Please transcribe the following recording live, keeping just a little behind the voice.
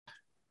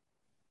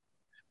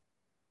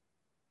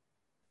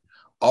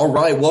All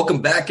right.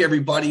 Welcome back,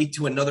 everybody,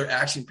 to another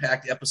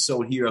action-packed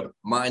episode here of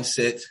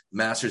Mindset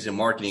Masters in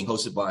Marketing,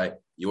 hosted by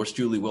yours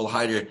truly, Will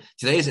Hyder.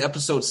 Today is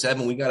episode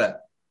 7. We got an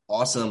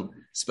awesome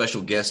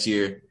special guest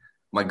here,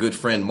 my good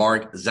friend,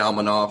 Marc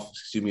Zalmanoff.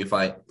 Excuse me if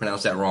I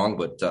pronounced that wrong,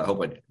 but I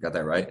hope I got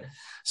that right.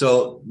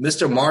 So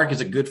Mr. Marc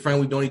is a good friend.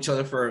 We've known each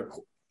other for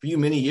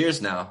many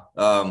years now.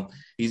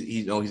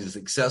 He's a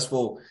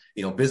successful,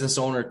 business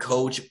owner,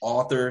 coach,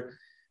 author,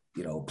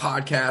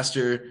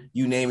 podcaster,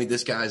 you name it.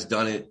 This guy's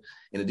done it.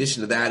 In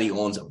addition to that, he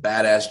owns a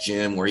badass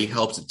gym where he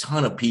helps a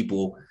ton of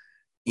people,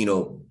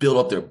 build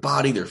up their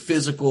body, their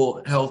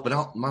physical health, but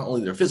not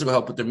only their physical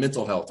health, but their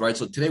mental health, right?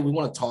 So today we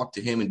want to talk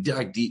to him and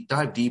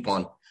dive deep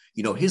on,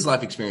 his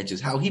life experiences,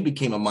 how he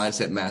became a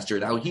mindset master,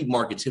 and how he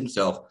markets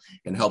himself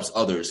and helps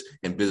others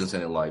in business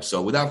and in life.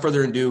 So without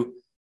further ado,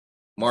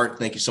 Marc,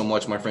 thank you so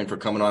much, my friend, for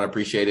coming on. I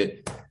appreciate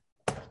it.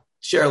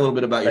 Share a little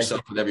bit about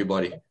yourself with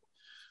everybody.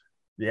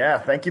 Yeah,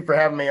 thank you for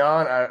having me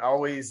on. I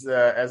always,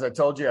 as I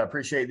told you, I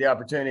appreciate the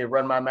opportunity to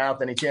run my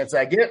mouth any chance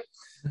I get.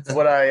 It's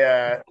what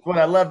I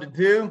love to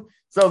do.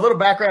 So a little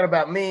background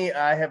about me.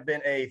 I have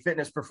been a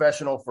fitness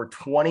professional for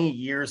 20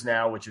 years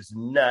now, which is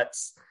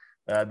nuts.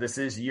 This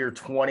is year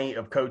 20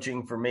 of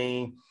coaching for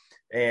me.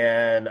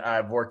 And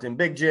I've worked in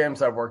big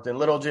gyms. I've worked in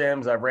little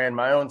gyms. I've ran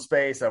my own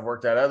space. I've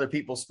worked at other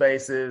people's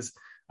spaces.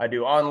 I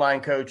do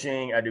online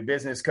coaching. I do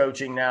business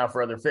coaching now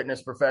for other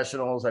fitness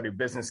professionals. I do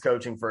business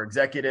coaching for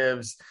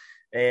executives.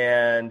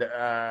 And,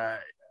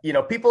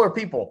 people are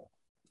people.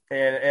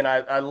 And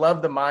I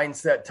love the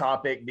mindset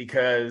topic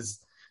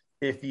because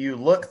if you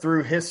look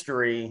through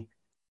history,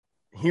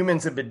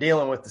 humans have been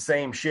dealing with the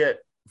same shit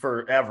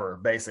forever,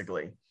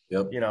 basically.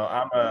 Yep.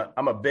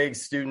 I'm a big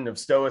student of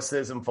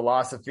Stoicism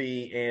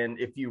philosophy. And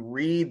if you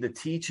read the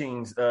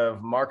teachings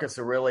of Marcus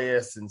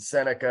Aurelius and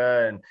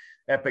Seneca and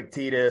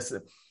Epictetus,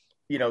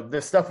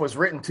 this stuff was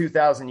written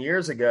 2,000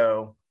 years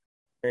ago.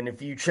 And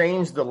if you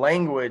change the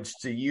language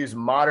to use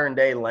modern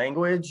day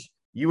language,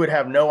 you would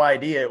have no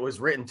idea it was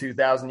written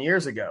 2,000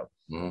 years ago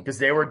because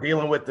they were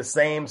dealing with the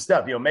same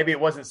stuff. Maybe it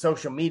wasn't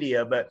social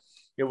media, but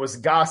it was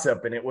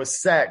gossip and it was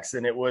sex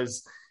and it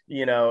was,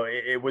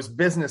 it was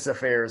business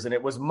affairs and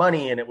it was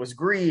money and it was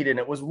greed and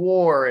it was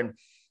war. And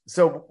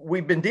so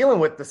we've been dealing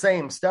with the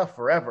same stuff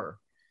forever.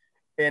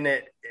 And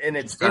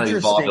it's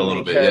interesting a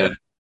little bit,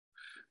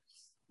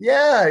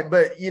 yeah,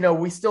 but,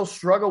 we still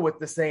struggle with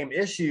the same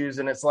issues.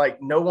 And it's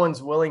like no one's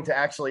willing to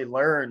actually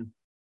learn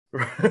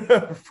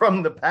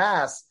from the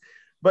past.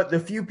 But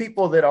the few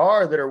people that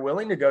are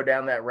willing to go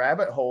down that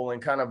rabbit hole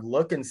and kind of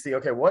look and see,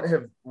 okay, what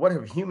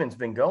have humans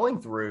been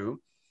going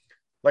through?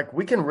 Like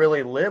we can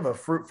really live a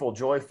fruitful,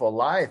 joyful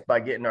life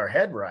by getting our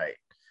head right.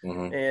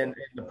 Mm-hmm. And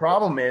the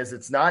problem is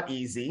it's not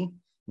easy.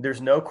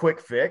 There's no quick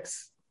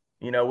fix.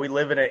 We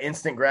live in an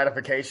instant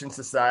gratification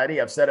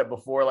society. I've said it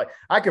before. Like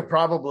I could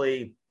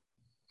probably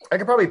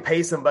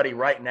pay somebody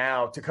right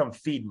now to come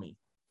feed me,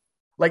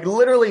 like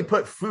literally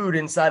put food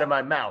inside of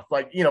my mouth,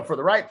 like, for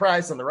the right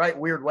price on the right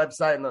weird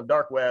website in the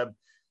dark web.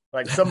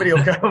 Like somebody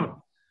will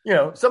come,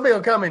 somebody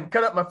will come and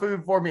cut up my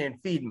food for me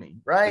and feed me.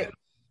 Right.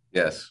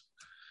 Yes.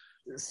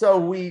 So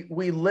we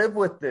live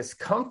with this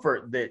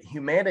comfort that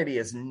humanity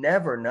has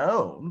never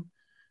known,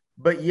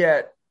 but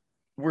yet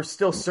we're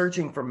still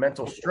searching for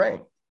mental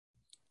strength.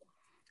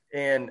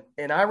 And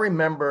I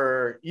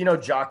remember,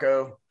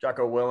 Jocko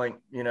Willink,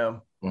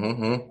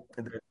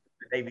 Mm-hmm. the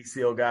Navy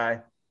SEAL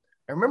guy.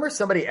 I remember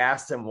somebody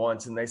asked him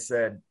once and they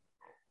said,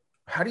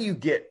 how do you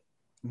get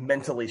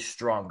mentally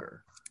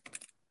stronger?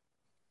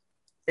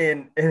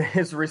 And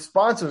his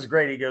response was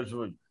great. He goes,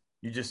 well,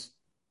 you just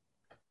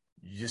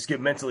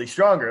get mentally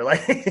stronger.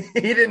 Like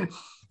he didn't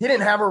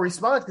have a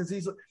response because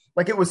he's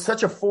like, it was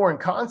such a foreign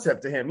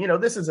concept to him.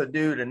 This is a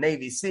dude, a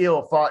Navy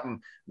SEAL I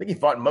think he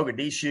fought in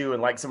Mogadishu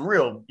and like some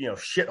real,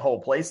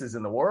 shithole places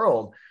in the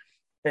world.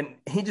 And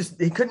he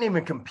couldn't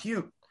even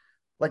compute.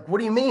 Like, what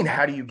do you mean?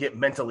 How do you get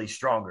mentally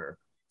stronger?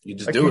 You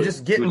just like do you it.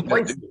 Just get in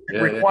places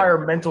that require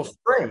mental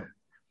strength,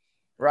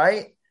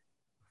 right?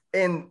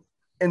 And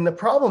the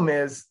problem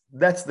is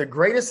that's the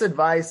greatest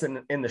advice and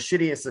the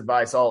shittiest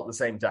advice all at the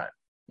same time.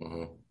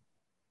 Mm-hmm.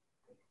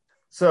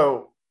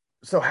 So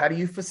how do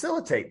you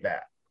facilitate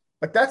that?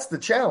 Like that's the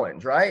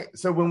challenge, right?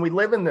 So when we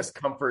live in this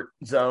comfort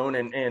zone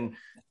and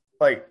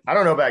like I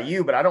don't know about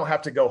you, but I don't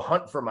have to go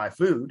hunt for my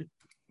food.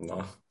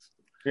 No.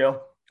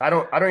 I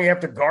don't even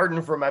have to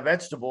garden for my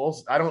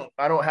vegetables. I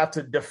don't have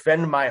to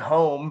defend my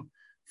home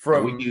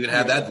from. We can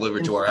have that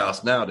delivered to our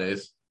house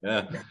nowadays.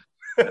 Yeah.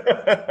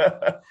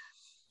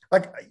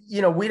 Like,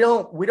 we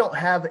don't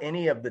have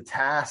any of the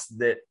tasks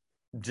that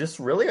just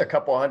really a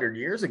couple hundred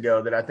years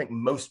ago that I think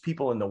most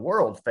people in the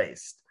world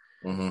faced.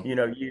 Mm-hmm.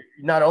 You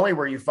not only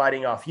were you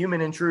fighting off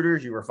human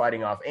intruders, you were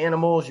fighting off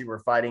animals, you were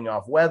fighting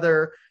off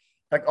weather,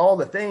 like all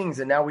the things.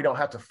 And now we don't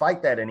have to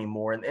fight that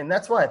anymore. And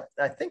that's why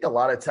I think a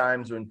lot of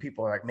times when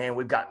people are like, man,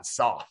 we've gotten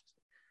soft.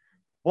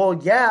 Well,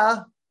 yeah,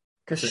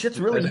 because shit's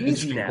really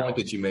easy now. Point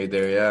that you made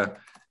there. Yeah.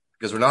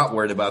 Because we're not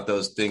worried about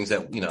those things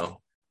that,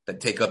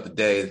 that take up the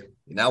day.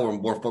 Now we're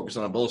more focused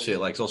on bullshit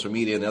like social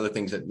media and other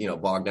things that,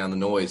 bog down the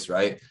noise.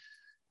 Right.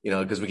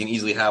 because we can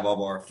easily have all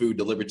of our food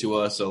delivered to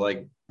us. So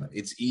like,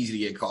 it's easy to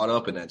get caught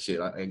up in that shit.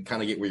 I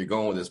kind of get where you're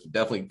going with this, but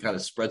definitely kind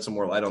of spread some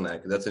more light on that,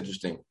 because that's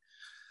interesting.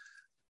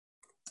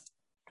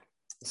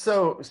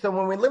 So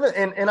when we live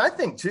in, and I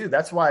think too,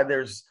 that's why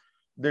there's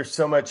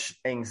so much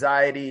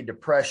anxiety,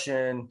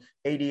 depression,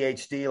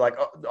 ADHD, like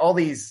all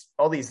these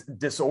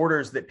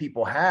disorders that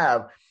people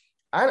have.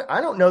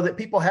 I don't know that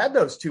people had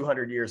those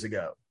 200 years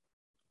ago.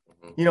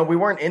 We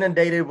weren't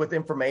inundated with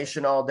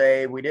information all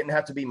day. We didn't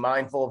have to be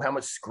mindful of how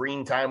much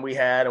screen time we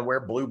had and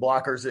wear blue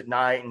blockers at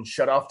night and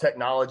shut off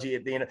technology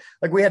at the end.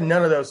 Like, we had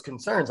none of those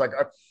concerns. Like,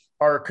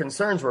 our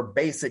concerns were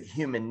basic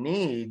human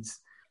needs,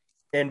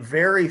 and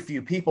very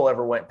few people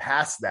ever went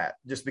past that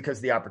just because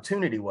the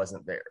opportunity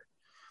wasn't there.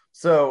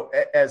 So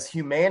as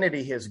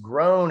humanity has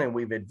grown and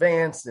we've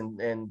advanced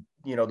and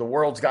the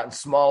world's gotten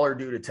smaller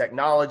due to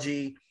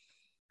technology,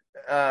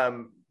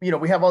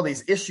 we have all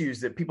these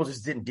issues that people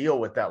just didn't deal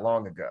with that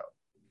long ago.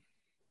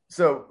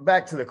 So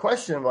back to the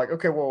question of like,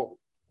 okay, well,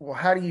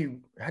 how do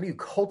you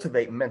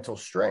cultivate mental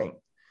strength?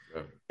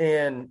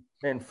 Yeah.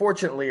 And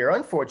fortunately or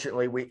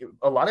unfortunately,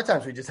 a lot of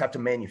times we just have to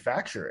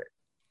manufacture it.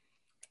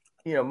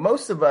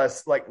 Most of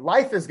us, like,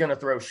 life is going to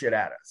throw shit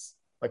at us.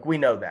 Like, we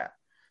know that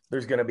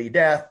there's going to be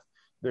death,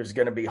 there's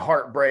going to be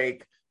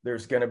heartbreak,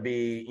 there's going to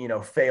be,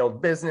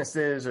 failed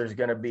businesses, there's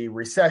going to be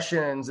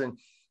recessions and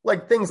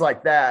like things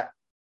like that.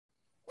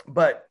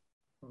 But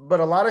a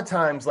lot of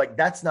times, like,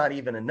 that's not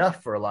even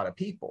enough for a lot of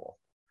people.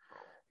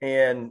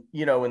 And,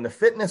 in the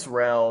fitness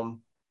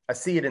realm, I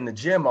see it in the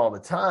gym all the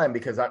time,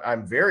 because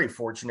I'm very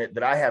fortunate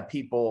that I have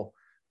people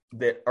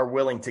that are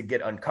willing to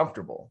get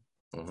uncomfortable.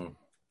 Mm-hmm.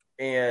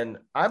 And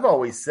I've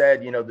always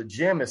said, the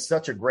gym is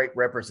such a great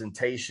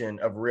representation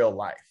of real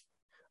life.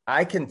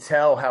 I can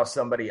tell how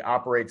somebody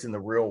operates in the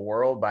real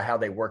world by how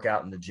they work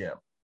out in the gym.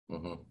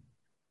 Mm-hmm.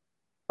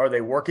 Are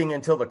they working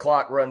until the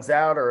clock runs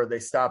out, or are they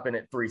stopping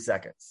at 3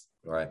 seconds?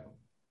 Right.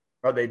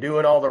 Are they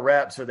doing all the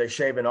reps? Or are they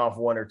shaving off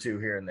 1 or 2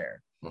 here and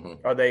there?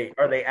 Mm-hmm. Are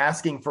they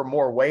asking for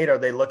more weight? Are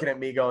they looking at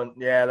me going,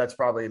 yeah, that's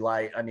probably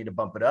light, I need to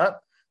bump it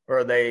up? Or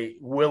are they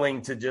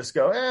willing to just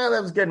go,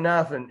 that was good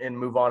enough, and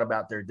move on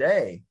about their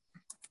day?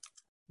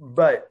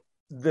 But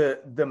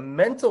the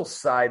mental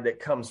side that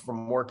comes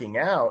from working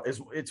out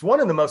it's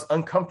one of the most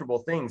uncomfortable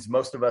things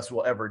most of us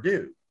will ever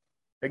do.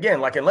 Again,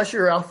 like, unless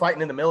you're out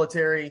fighting in the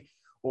military,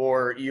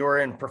 or you're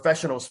in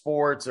professional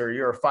sports, or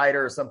you're a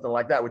fighter or something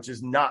like that, which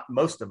is not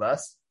most of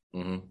us.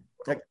 Mm-hmm.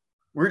 Like,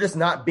 we're just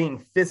not being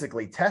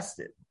physically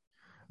tested.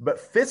 But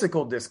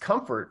physical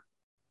discomfort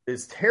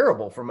is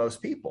terrible for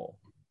most people.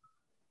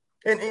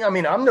 And I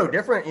mean, I'm no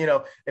different.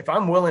 If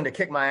I'm willing to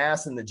kick my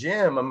ass in the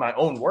gym on my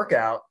own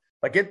workout,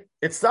 like,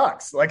 it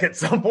sucks. Like, at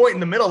some point in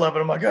the middle of it,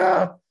 I'm like,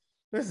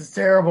 this is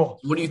terrible.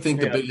 What do you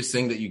think the biggest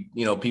thing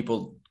that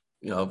people,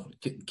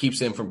 keeps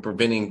them from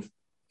preventing,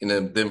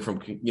 them from,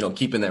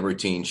 keeping that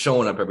routine,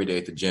 showing up every day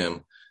at the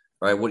gym,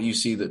 right? What do you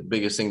see the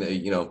biggest thing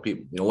that,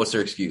 people, what's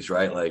their excuse,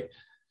 right? Like,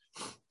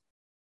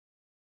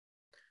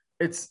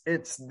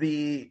 it's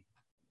the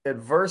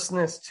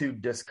adverseness to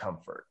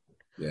discomfort.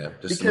 Yeah.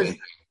 Because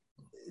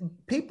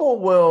people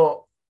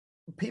will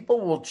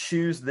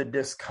choose the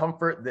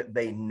discomfort that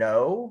they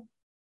know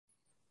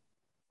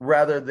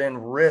rather than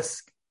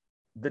risk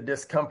the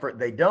discomfort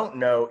they don't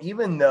know,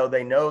 even though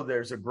they know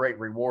there's a great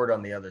reward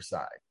on the other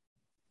side.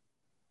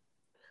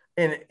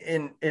 And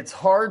it's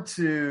hard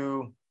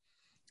to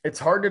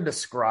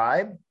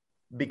describe,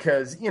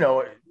 because,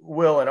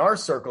 Will, in our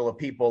circle of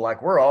people,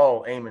 like, we're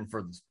all aiming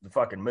for the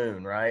fucking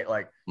moon, right?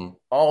 Like,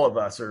 all of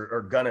us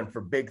are gunning for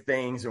big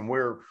things, and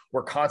we're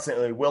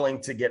constantly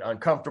willing to get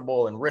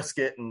uncomfortable and risk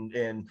it,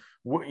 and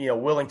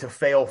willing to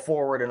fail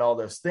forward and all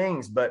those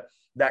things. But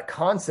that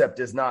concept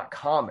is not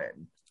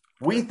common.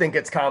 We think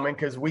it's common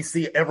because we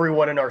see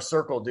everyone in our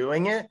circle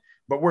doing it,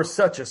 but we're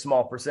such a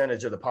small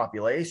percentage of the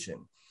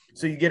population.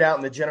 So you get out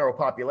in the general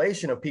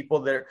population of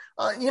people that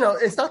are,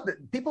 it's not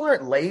that people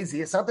aren't lazy.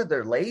 It's not that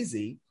they're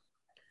lazy,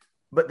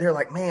 but they're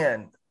like,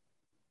 man,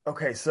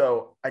 okay,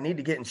 so I need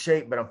to get in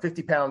shape, but I'm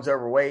 50 pounds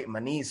overweight, and my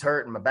knees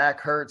hurt, and my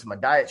back hurts, and my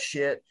diet's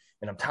shit,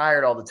 and I'm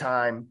tired all the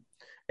time.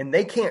 And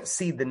they can't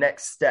see the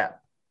next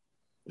step.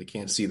 They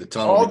can't see the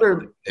tunnel.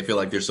 They feel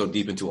like they're so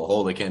deep into a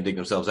hole, they can't dig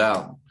themselves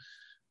out.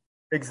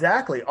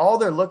 Exactly. All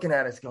they're looking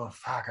at is going,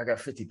 fuck, I got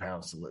 50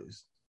 pounds to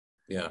lose.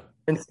 Yeah.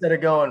 Instead of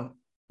going,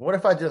 what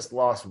if I just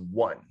lost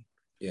 1?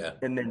 Yeah.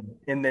 And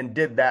then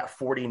did that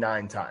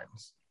 49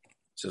 times.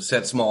 So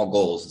set small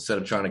goals instead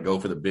of trying to go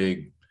for the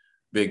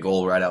big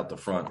goal right out the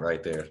front,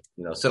 right there.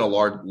 Set a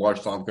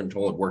large time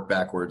control and work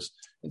backwards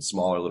in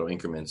smaller little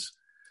increments.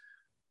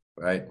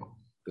 Right.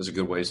 Those are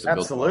good ways to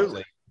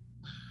build.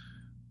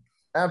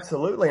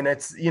 Absolutely. And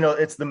it's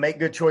the make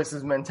good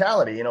choices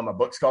mentality. My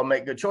book's called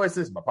Make Good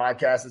Choices. My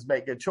podcast is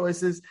Make Good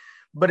Choices.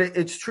 But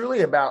it's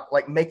truly about,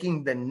 like,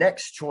 making the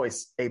next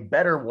choice a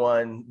better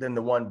one than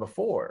the one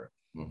before.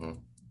 Mm-hmm.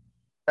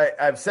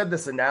 I've said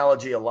this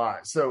analogy a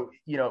lot. So,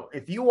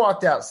 if you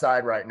walked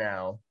outside right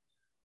now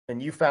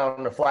and you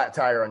found a flat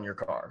tire on your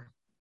car,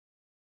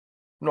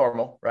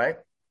 normal, right?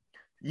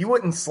 You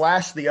wouldn't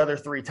slash the other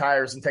 3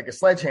 tires and take a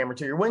sledgehammer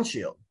to your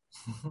windshield.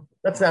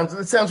 That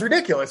sounds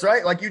ridiculous,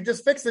 right? Like you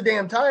just fix the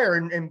damn tire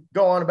and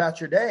go on about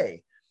your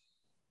day.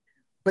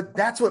 But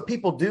that's what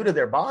people do to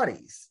their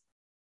bodies.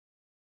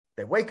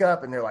 They wake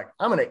up and they're like,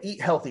 I'm going to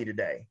eat healthy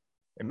today.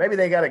 And maybe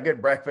they got a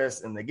good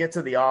breakfast and they get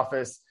to the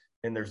office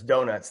and there's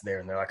donuts there.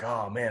 And they're like,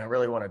 oh man, I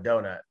really want a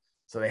donut.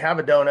 So they have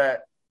a donut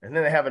and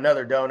then they have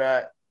another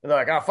donut. And they're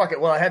like, oh, fuck it.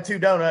 Well, I had 2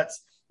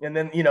 donuts and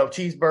then,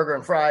 cheeseburger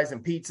and fries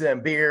and pizza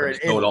and beer. And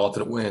throw it all to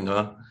the wind,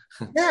 huh?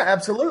 Yeah,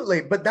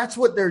 absolutely. But that's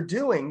what they're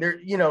doing.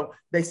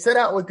 They set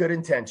out with good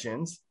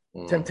intentions.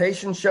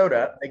 Temptation showed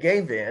up. They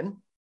gave in.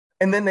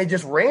 And then they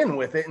just ran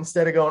with it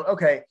instead of going,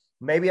 okay,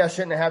 maybe I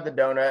shouldn't have had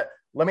the donut.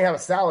 Let me have a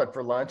salad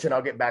for lunch and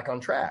I'll get back on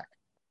track.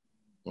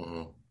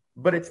 Mm-hmm.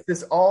 But it's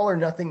this all or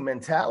nothing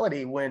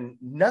mentality when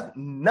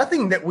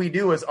nothing that we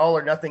do is all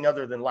or nothing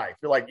other than life.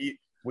 You're like,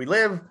 we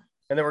live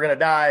and then we're going to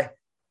die.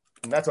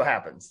 And that's what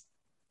happens.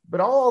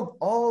 But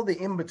all the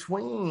in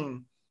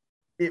between,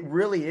 it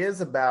really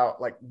is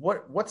about like,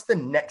 what's the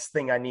next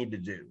thing I need to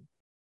do?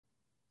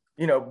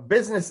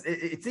 Business,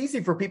 it's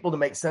easy for people to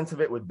make sense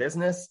of it with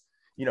business.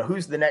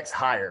 Who's the next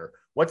hire?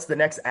 What's the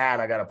next ad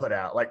I got to put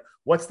out? Like,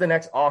 what's the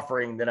next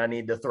offering that I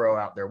need to throw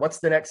out there? What's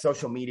the next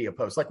social media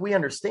post? Like, we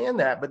understand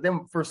that. But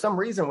then for some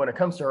reason, when it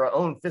comes to our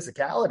own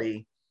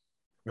physicality,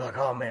 you're like,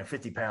 oh man,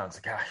 50 pounds.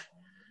 Gosh,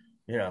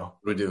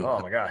 we do. Oh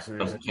my gosh.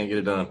 Can't get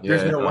it done.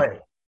 There's no way.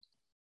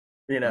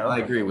 I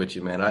agree with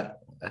you, man.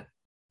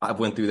 I've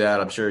went through that.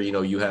 I'm sure,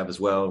 you have as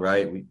well,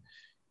 right?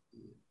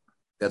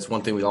 That's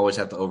one thing we always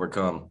have to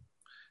overcome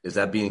is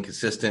that being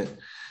consistent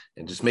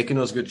and just making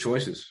those good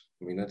choices.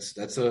 I mean,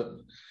 that's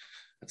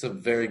a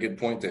very good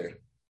point there.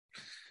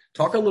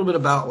 Talk a little bit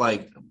about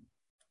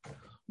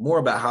more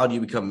about how do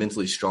you become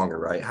mentally stronger,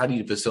 right? How do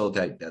you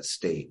facilitate that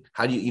state?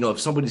 How do you, if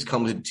somebody's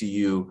coming to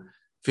you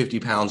 50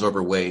 pounds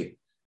overweight,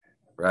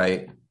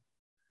 right?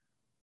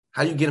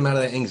 How do you get them out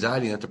of that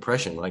anxiety and that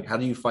depression? Like, how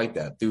do you fight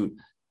that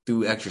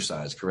through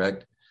exercise,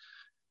 correct?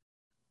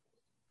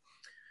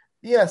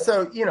 Yeah.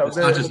 So, it's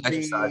not just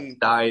exercise,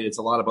 diet. It's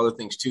a lot of other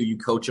things too. You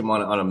coach them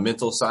on a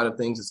mental side of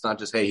things. It's not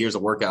just, hey, here's a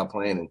workout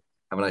plan and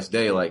have a nice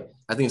day. Like,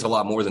 I think it's a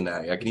lot more than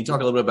that. Can you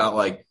talk a little bit about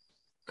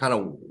kind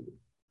of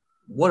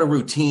what a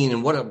routine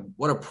and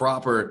what a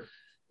proper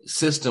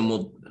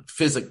system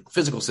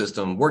physical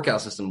system,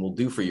 workout system will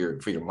do for your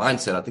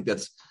mindset? I think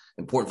that's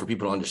important for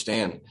people to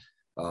understand.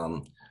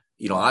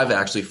 I've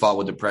actually fought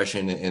with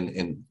depression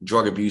and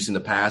drug abuse in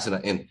the past,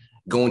 and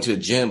going to a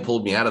gym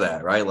pulled me out of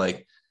that,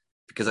 right?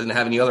 Because I didn't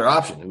have any other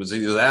option. It was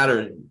either that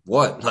or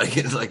what?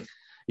 It's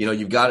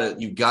you've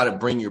got to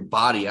bring your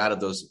body out of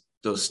those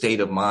state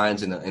of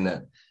minds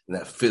and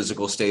that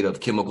physical state of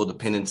chemical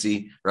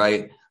dependency,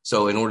 right?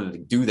 So in order to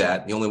do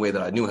that, the only way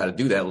that I knew how to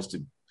do that was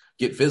to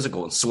get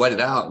physical and sweat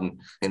it out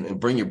and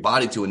bring your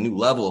body to a new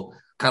level,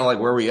 kind of like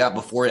where we at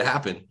before it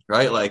happened,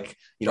 right?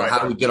 Right. How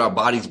do we get our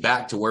bodies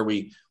back to where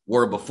we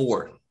were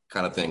before,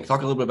 kind of thing?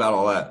 Talk a little bit about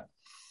all that.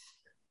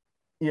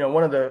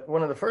 One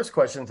of the first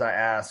questions I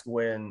ask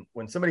when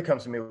somebody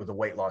comes to me with a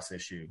weight loss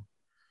issue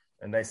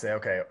and they say,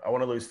 okay, I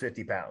want to lose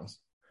 50 pounds.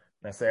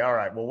 And I say, all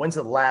right, well, when's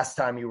the last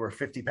time you were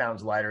 50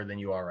 pounds lighter than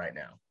you are right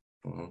now?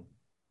 Mm-hmm.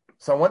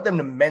 So I want them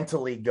to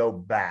mentally go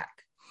back,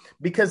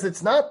 because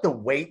it's not the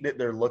weight that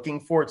they're looking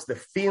for. It's the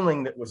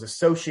feeling that was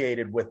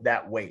associated with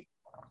that weight.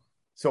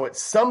 So at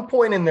some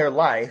point in their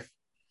life,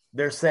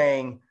 they're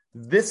saying,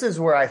 this is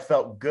where I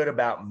felt good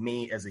about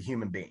me as a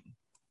human being.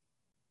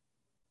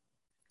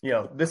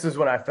 This is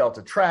when I felt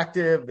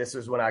attractive. This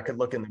is when I could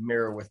look in the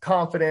mirror with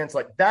confidence.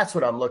 Like, that's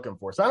what I'm looking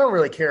for. So I don't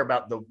really care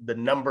about the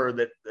number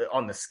that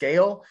on the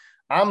scale.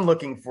 I'm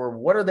looking for,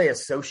 what are they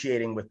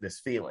associating with this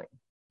feeling?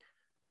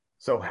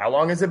 So how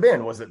long has it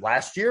been? Was it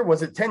last year?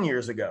 Was it 10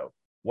 years ago?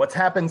 What's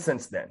happened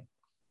since then?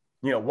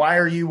 Why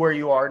are you where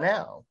you are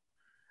now?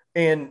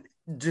 And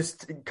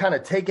just kind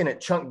of taking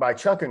it chunk by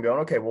chunk and going,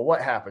 okay, well,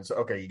 what happened? So,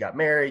 okay, you got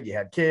married, you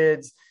had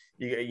kids,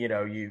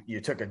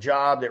 you took a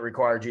job that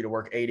required you to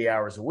work 80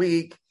 hours a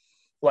week.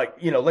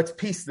 Let's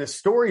piece this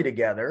story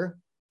together.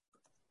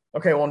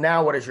 Okay, well,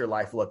 now what does your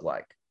life look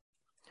like?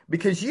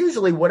 Because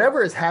usually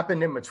whatever has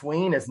happened in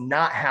between is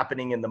not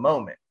happening in the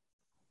moment.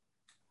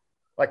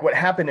 Like, what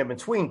happened in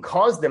between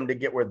caused them to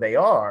get where they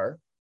are,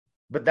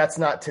 but that's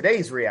not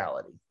today's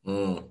reality.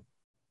 Mm.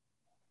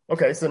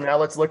 Okay, so now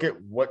let's look at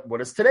what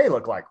does today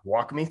look like?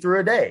 Walk me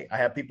through a day. I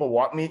have people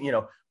walk me,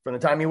 from the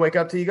time you wake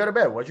up till you go to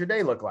bed. What's your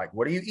day look like?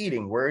 What are you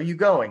eating? Where are you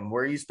going?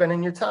 Where are you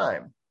spending your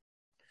time?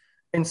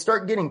 And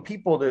start getting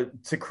people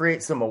to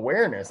create some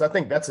awareness. I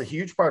think that's a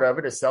huge part of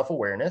it, is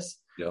self-awareness.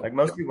 Yep. Like,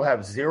 most people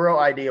have zero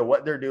idea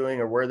what they're doing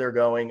or where they're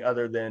going,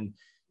 other than,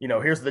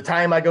 here's the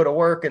time I go to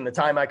work and the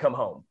time I come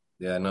home.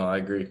 Yeah, no, I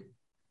agree.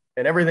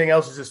 And everything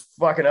else is just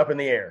fucking up in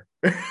the air.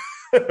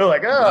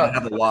 Like, you gotta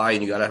have a why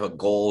and you gotta have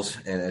goals.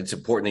 And it's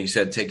important that you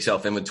said take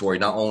self-inventory,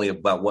 not only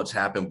about what's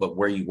happened, but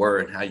where you were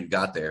and how you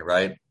got there,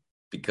 right?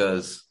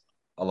 Because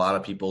a lot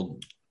of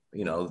people,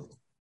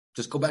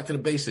 just go back to the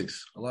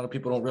basics. A lot of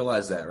people don't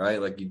realize that,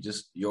 right? Like,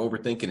 you're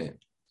overthinking it.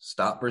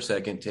 Stop for a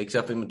second, take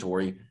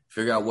self-inventory,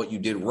 figure out what you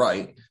did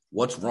right,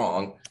 what's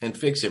wrong, and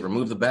fix it.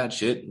 Remove the bad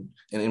shit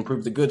and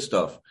improve the good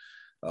stuff.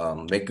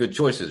 Make good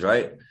choices,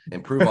 right?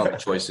 Improve on the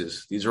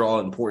choices. These are all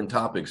important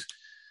topics.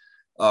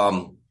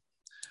 Talk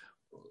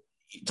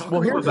a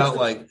little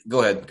about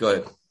go ahead.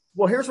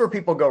 Well, here's where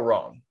people go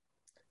wrong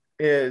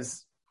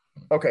is,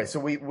 okay, so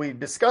we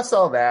discuss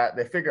all that.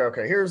 They figure,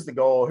 okay, here's the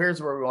goal.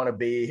 Here's where we want to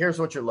be. Here's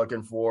what you're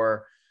looking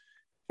for.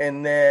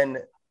 And then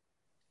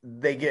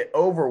they get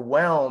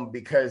overwhelmed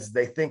because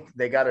they think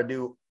they got to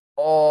do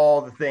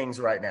all the things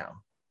right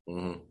now.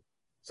 Mm-hmm.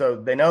 So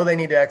they know they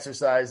need to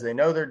exercise. They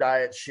know their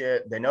diet's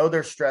shit. They know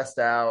they're stressed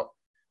out.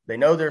 They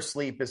know their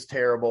sleep is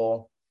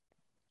terrible.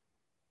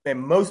 And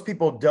most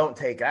people don't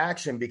take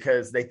action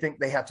because they think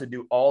they have to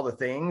do all the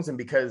things. And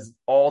because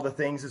all the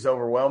things is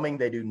overwhelming,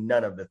 they do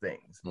none of the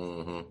things.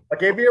 Mm-hmm.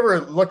 Like, if you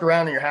ever look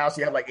around in your house,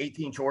 you have like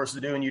 18 chores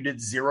to do and you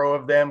did 0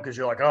 of them because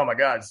you're like, oh my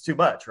God, it's too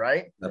much,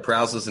 right? The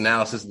paralysis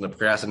analysis and the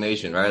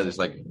procrastination, right? It's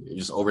like you're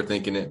just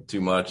overthinking it too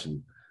much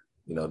and,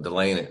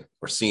 delaying it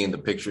or seeing the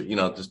picture,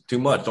 just too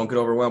much. Don't get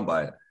overwhelmed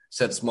by it.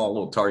 Set small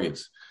little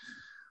targets.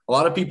 A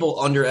lot of people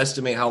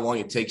underestimate how long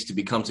it takes to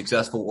become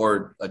successful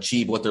or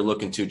achieve what they're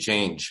looking to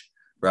change.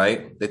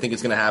 Right? They think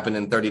it's going to happen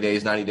in 30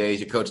 days, 90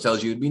 days. Your coach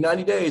tells you it'd be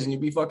 90 days and you'd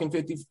be fucking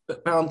 50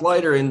 pounds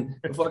lighter and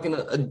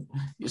fucking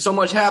so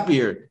much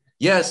happier.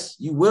 Yes,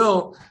 you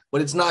will,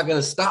 but it's not going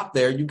to stop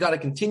there. You got to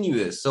continue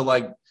this. So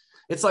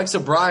it's like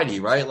sobriety,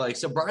 right? Like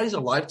sobriety is a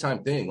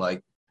lifetime thing.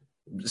 Like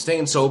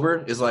staying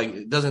sober is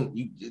like, there's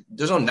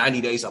no 90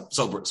 days of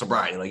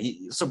sobriety. Like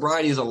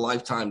sobriety is a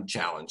lifetime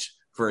challenge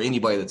for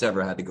anybody that's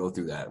ever had to go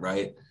through that.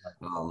 Right.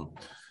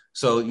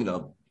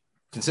 So,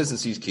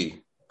 consistency is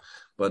key,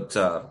 but,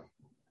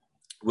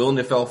 willing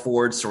to fail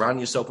forward, surrounding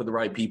yourself with the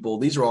right people.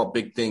 These are all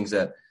big things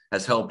that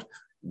has helped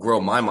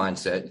grow my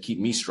mindset, keep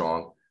me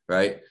strong,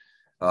 right?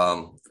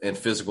 And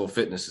physical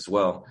fitness as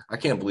well. I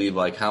can't believe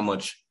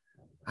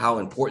how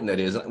important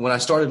that is. When I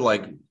started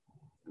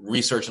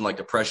researching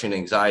depression,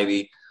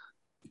 anxiety,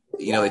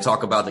 they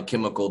talk about the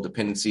chemical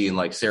dependency and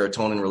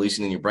serotonin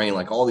releasing in your brain,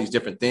 all these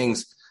different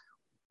things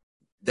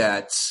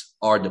that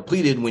are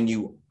depleted when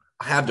you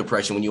have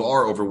depression, when you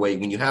are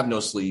overweight, when you have no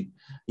sleep,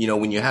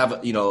 when you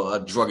have,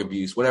 a drug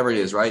abuse, whatever it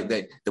is, right?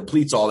 That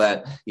depletes all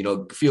that,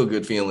 feel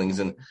good feelings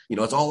and,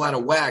 it's all out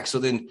of whack. So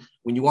then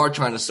when you are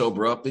trying to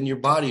sober up, then your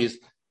body is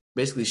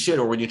basically shit.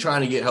 Or when you're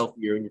trying to get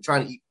healthier and you're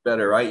trying to eat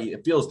better, right?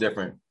 It feels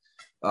different.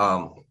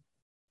 Man,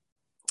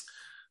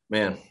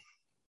 what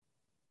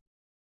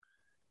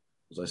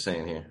was I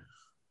saying here?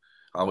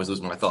 I always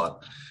lose my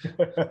thought.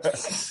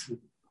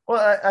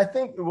 Well, I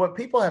think what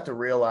people have to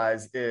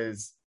realize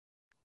is,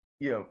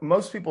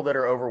 most people that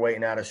are overweight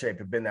and out of shape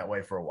have been that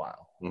way for a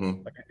while.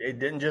 Mm-hmm. It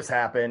didn't just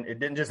happen. It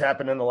didn't just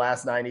happen in the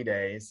last 90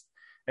 days,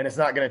 and it's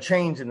not going to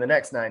change in the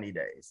next 90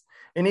 days.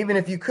 And even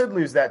if you could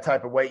lose that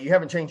type of weight, you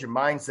haven't changed your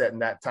mindset in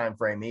that time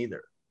frame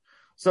either.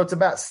 So it's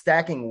about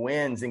stacking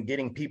wins and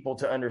getting people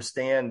to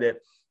understand that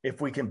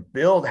if we can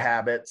build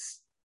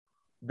habits,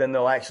 then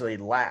they'll actually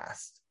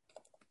last.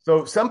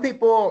 So some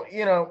people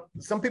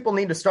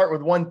need to start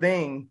with one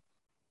thing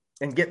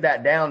and get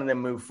that down and then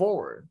move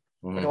forward.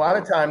 Mm-hmm. Like a lot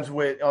of times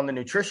on the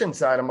nutrition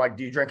side, I'm like,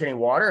 do you drink any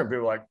water? And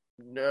people are like,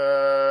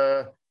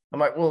 I'm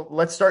like, well,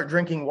 let's start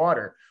drinking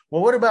water.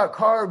 Well, what about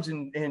carbs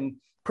and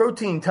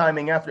protein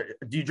timing after?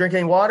 Do you drink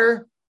any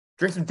water?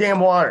 Drink some damn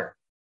water.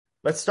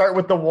 Let's start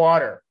with the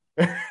water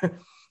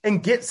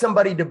and get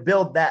somebody to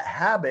build that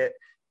habit.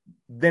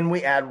 Then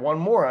we add one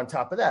more on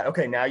top of that.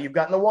 Okay, now you've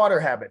gotten the water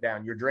habit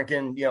down. You're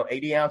drinking,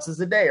 80 ounces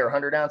a day or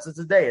 100 ounces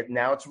a day.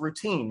 Now it's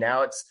routine.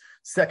 Now it's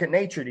second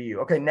nature to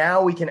you. Okay,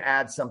 now we can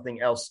add something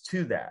else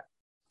to that.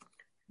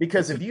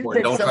 Because if you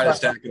don't try to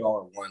stack it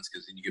all at once,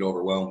 because then you get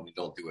overwhelmed when you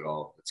don't do it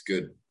all. It's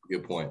good.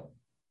 Good point.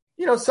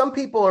 Some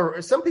people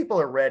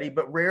are ready,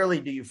 but rarely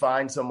do you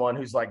find someone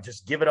who's like,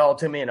 just give it all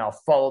to me and I'll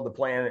follow the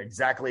plan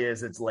exactly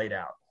as it's laid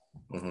out.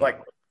 Mm-hmm.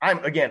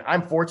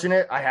 I'm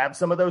fortunate. I have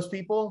some of those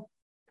people,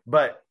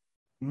 but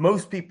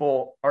most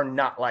people are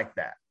not like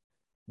that.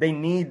 They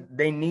need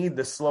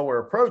the slower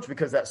approach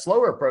because that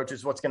slower approach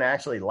is what's going to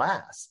actually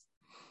last.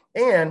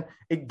 And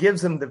it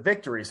gives them the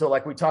victory. So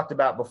like we talked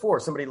about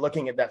before, somebody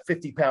looking at that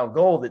 50-pound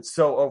goal that's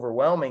so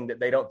overwhelming that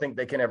they don't think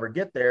they can ever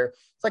get there.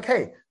 It's like,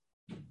 hey,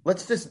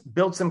 let's just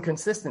build some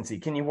consistency.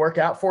 Can you work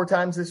out 4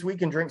 times this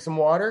week and drink some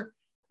water?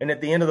 And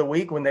at the end of the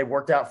week, when they've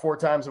worked out 4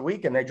 times a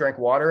week and they drank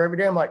water every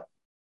day, I'm like,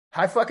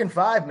 high fucking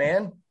five,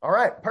 man. All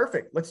right,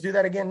 perfect. Let's do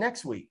that again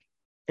next week.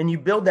 And you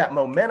build that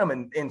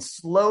momentum and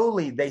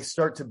slowly they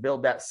start to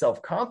build that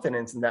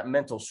self-confidence and that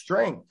mental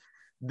strength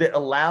that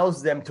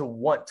allows them to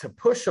want to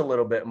push a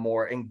little bit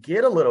more and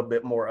get a little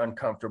bit more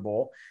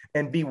uncomfortable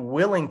and be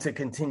willing to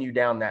continue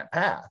down that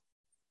path.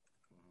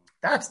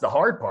 That's the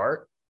hard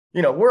part.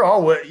 We're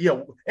all,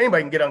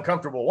 anybody can get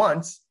uncomfortable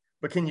once,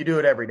 but can you do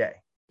it every day?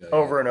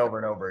 Over and over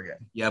and over again?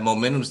 Yeah,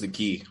 momentum's the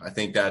key. I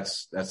think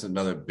that's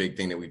another big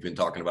thing that we've been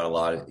talking about a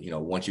lot.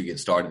 Once you get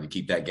started, to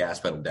keep that gas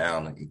pedal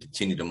down and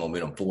continue the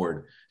momentum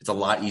forward, it's a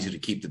lot easier to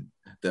keep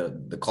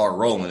the car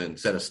rolling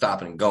instead of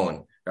stopping and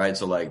going, right?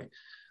 So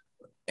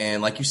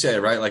and like you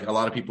said, right, like a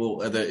lot of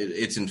people,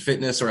 it's in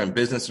fitness or in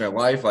business in their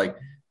life, like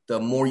the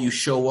more you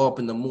show up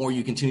and the more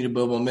you continue to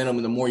build momentum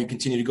and the more you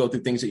continue to go through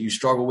things that you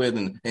struggle with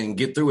and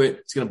get through it,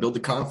 it's going to build the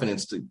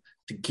confidence to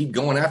keep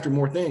going after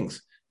more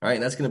things, right?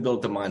 And that's going to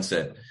build the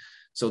mindset.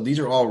 So these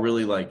are all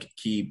really like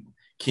key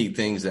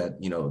things that,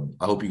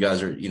 I hope you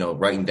guys are,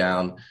 writing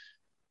down,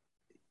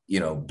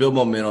 build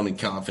momentum and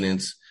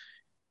confidence.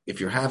 If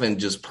you're having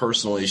just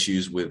personal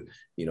issues with,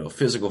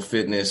 physical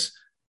fitness,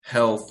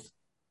 health,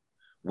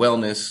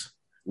 wellness,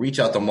 reach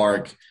out to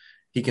Marc.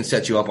 He can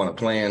set you up on a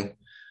plan.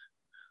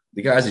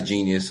 The guy's a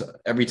genius.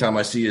 Every time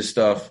I see his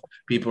stuff,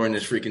 people are in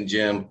this freaking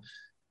gym.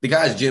 The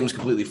guy's gym's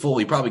completely full.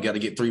 He probably got to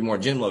get 3 more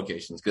gym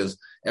locations because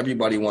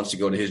everybody wants to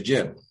go to his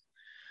gym.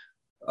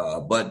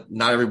 But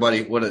not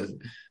everybody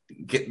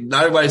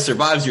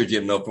survives your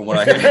gym, though, from what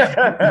I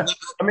hear.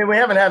 I mean, we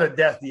haven't had a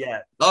death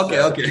yet.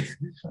 Okay.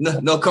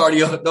 No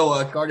cardio,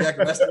 no cardiac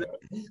arrest.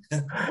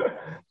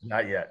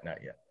 Not yet. No,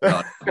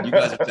 you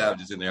guys are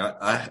savages in there.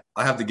 I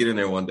have to get in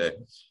there one day.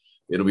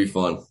 It'll be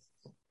fun.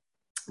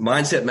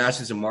 Mindset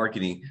Masters in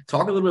Marketing.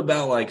 Talk a little bit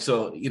about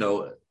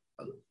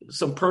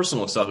some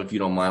personal stuff, if you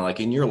don't mind, like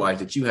in your life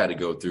that you had to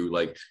go through,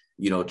 like,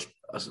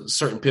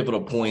 certain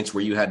pivotal points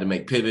where you had to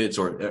make pivots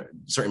or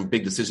certain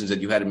big decisions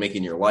that you had to make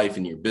in your life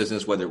and your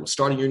business, whether it was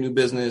starting your new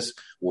business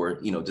or,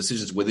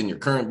 decisions within your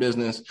current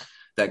business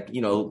that,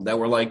 that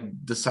were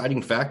like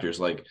deciding factors,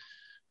 like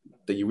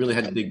that you really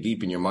had to dig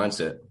deep in your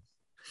mindset.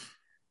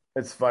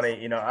 It's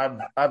funny,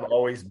 I've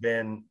always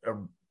been a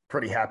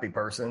pretty happy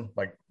person.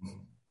 Like,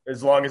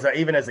 as long as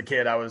even as a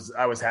kid, I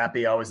was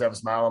happy. I always have a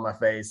smile on my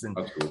face. And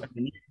cool.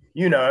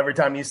 Every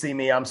time you see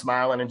me, I'm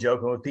smiling and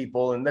joking with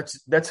people, and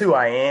that's who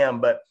I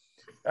am. But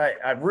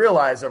I've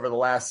realized over the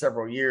last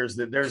several years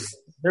that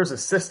there's a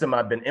system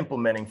I've been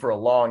implementing for a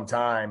long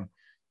time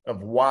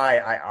of why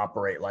I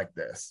operate like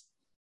this.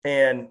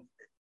 And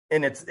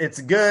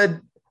it's good.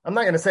 I'm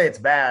not going to say it's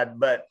bad,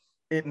 but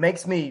it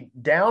makes me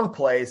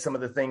downplay some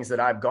of the things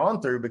that I've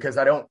gone through because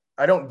I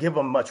don't give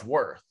them much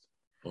worth.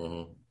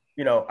 Mm-hmm.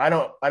 I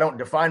don't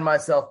define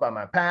myself by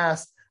my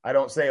past. I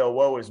don't say, oh,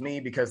 woe is me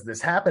because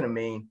this happened to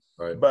me.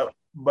 Right.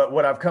 But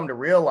what I've come to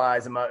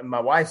realize, and my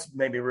wife's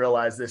made me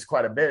realize this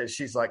quite a bit, is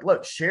she's like,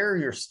 look, share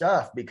your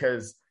stuff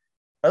because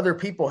other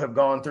people have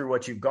gone through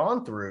what you've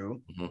gone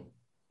through. Mm-hmm.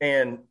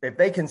 And if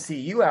they can see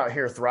you out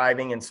here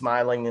thriving and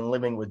smiling and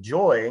living with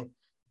joy,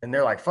 and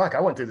they're like, fuck,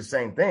 I went through the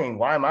same thing.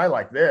 Why am I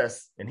like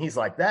this? And he's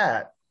like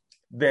that.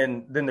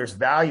 Then there's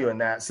value in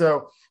that.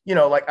 So,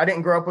 like I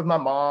didn't grow up with my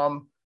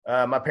mom.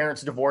 My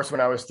parents divorced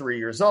when I was 3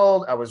 years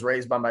old. I was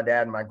raised by my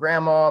dad and my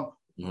grandma.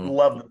 Mm-hmm.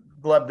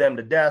 Loved them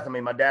to death. I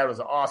mean, my dad was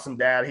an awesome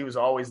dad. He was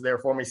always there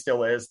for me,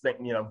 still is.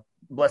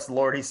 Bless the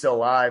Lord, he's still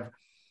alive.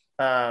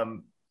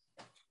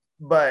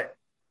 But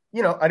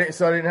I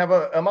didn't have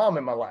a mom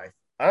in my life.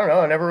 I don't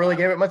know. I never really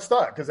gave it much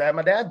thought because I had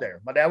my dad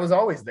there. My dad was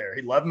always there.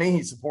 He loved me.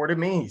 He supported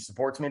me. He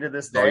supports me to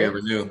this day. Oh, you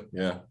ever knew?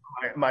 Yeah.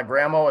 My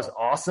grandma was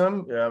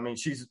awesome. I mean,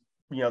 she's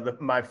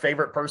my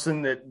favorite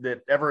person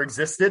that ever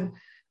existed.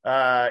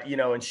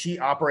 And she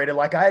operated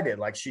like I did.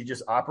 Like she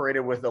just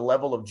operated with a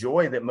level of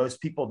joy that most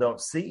people don't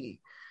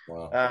see.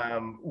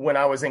 Wow. When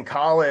I was in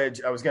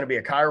college, I was going to be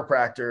a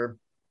chiropractor.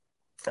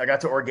 I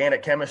got to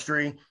organic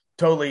chemistry,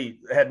 totally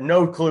had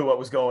no clue what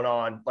was going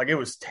on. Like it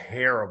was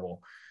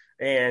terrible,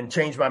 and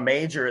changed my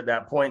major at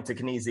that point to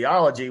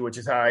kinesiology, which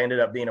is how I ended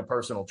up being a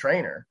personal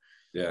trainer.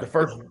 Yeah.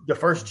 The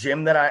first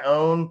gym that I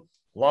owned,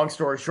 long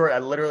story short, I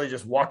literally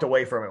just walked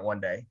away from it one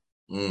day.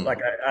 Like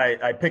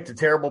I picked a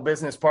terrible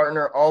business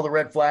partner. All the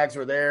red flags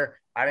were there.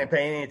 I didn't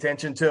pay any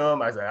attention to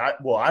them. I said,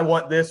 I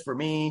want this for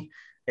me.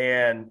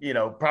 And,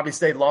 probably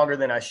stayed longer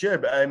than I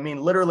should. But I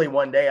mean, literally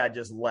one day I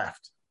just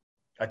left.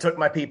 I took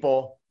my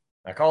people,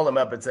 I called them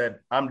up and said,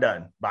 I'm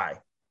done. Bye.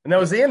 And that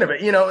was the end of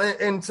it,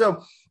 and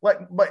so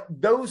but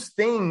those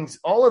things,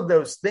 all of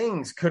those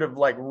things could have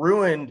like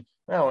ruined,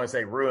 I don't want to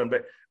say ruined,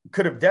 but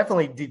could have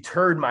definitely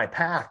deterred my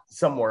path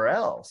somewhere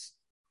else.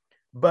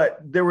 But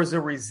there was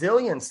a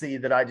resiliency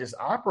that I just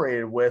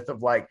operated with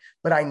of like,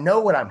 but I know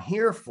what I'm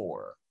here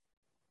for.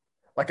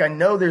 Like, I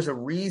know there's a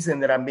reason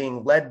that I'm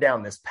being led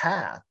down this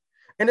path.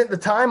 And at the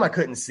time I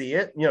couldn't see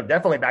it,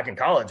 definitely back in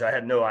college, I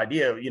had no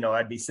idea,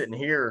 I'd be sitting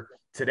here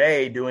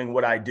today doing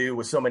what I do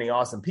with so many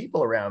awesome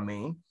people around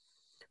me.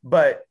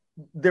 But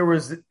there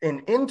was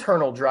an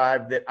internal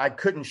drive that I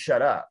couldn't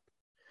shut up.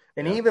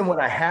 And even when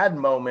I had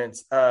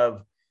moments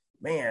of,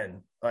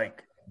 man,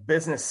 like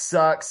business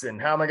sucks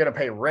and how am I going to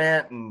pay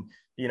rent? And,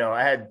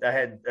 I had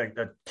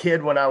a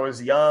kid when I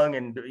was young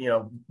and,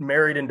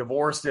 married and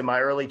divorced in my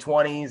early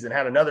 20s and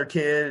had another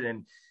kid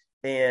and,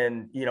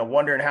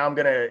 wondering how I'm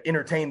going to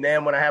entertain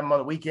them when I have them on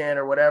the weekend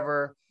or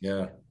whatever.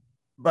 Yeah.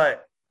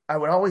 But I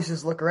would always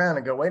just look around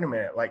and go, wait a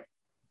minute, like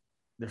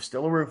there's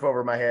still a roof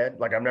over my head.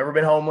 Like I've never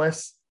been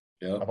homeless.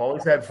 Yep. I've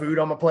always had food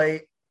on my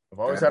plate. I've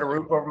always had a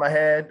roof over my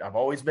head. I've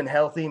always been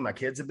healthy. My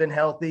kids have been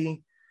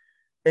healthy.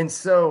 And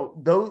so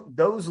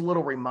those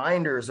little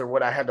reminders are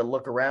what I had to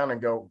look around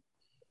and go,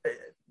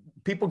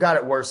 people got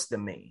it worse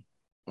than me.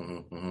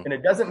 Mm-hmm, mm-hmm. And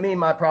it doesn't mean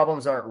my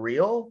problems aren't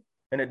real.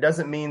 And it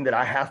doesn't mean that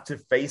I have to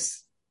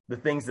face the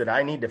things that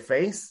I need to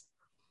face.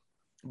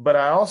 but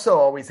I also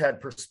always had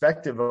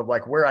perspective of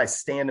like where I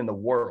stand in the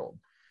world.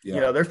 Yeah.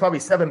 You know, there's probably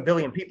 7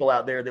 billion people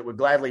out there that would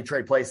gladly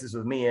trade places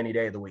with me any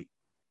day of the week.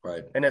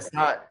 Right. And it's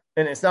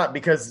not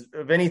because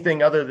of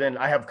anything other than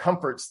I have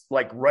comforts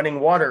like running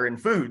water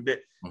and food that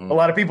a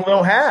lot of people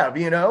don't have,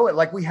 you know,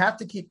 like we have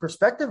to keep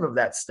perspective of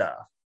that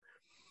stuff.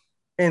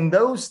 And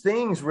those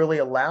things really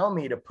allow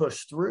me to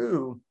push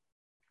through.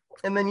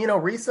 And then, you know,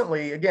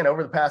 recently, again,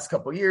 over the past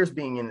couple of years,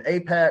 being in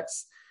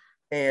Apex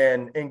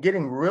and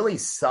getting really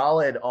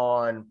solid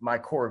on my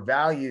core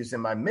values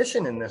and my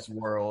mission in this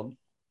world,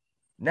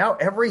 now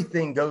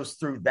everything goes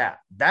through that.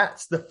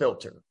 That's the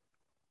filter.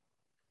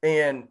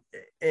 And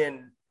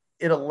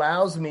it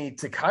allows me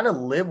to kind of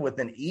live with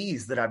an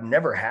ease that I've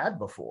never had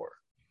before.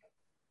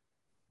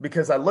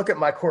 Because I look at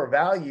my core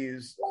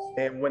values,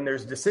 and when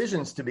there's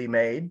decisions to be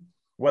made,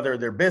 whether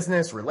they're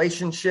business,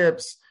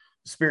 relationships,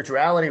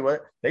 spirituality,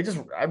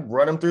 I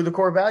run them through the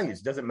core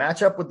values. Does it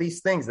match up with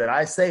these things that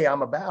I say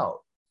I'm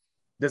about?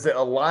 Does it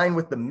align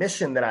with the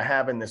mission that I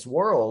have in this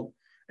world?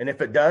 And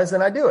if it does,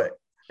 then I do it.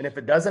 And if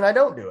it doesn't, I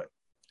don't do it.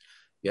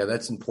 Yeah,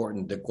 that's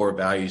important. The core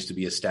values to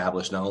be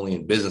established, not only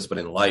in business, but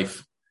in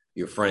life,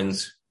 your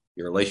friends,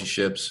 your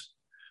relationships,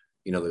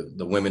 you know,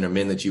 the women or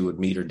men that you would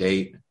meet or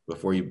date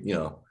before you, you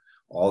know,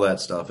 all that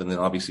stuff. And then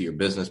obviously your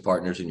business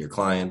partners and your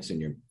clients and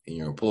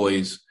your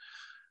employees.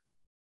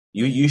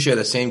 You share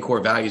the same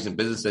core values in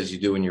business as you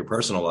do in your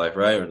personal life,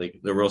 right? Or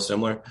they're real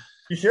similar.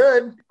 You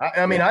should.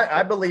 I mean,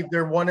 I believe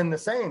they're one and the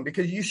same,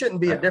 because you shouldn't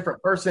be a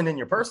different person in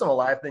your personal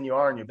life than you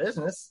are in your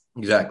business.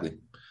 Exactly.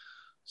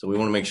 So we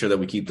want to make sure that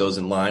we keep those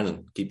in line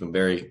and keep them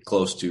very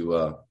close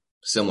to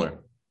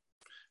similar.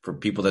 For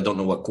people that don't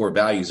know what core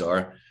values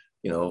are,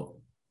 you know,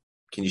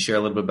 can you share a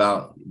little bit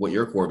about what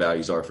your core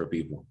values are for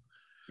people?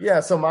 Yeah.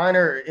 So mine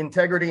are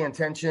integrity,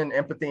 intention,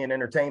 empathy, and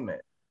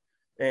entertainment.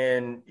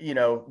 And, you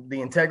know,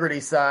 the integrity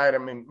side, I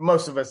mean,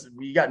 most of us,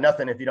 you got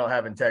nothing if you don't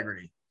have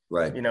integrity.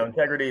 Right. You know,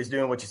 integrity is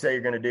doing what you say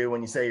you're going to do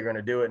when you say you're going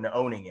to do it and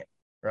owning it.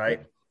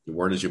 Right. Your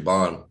word is your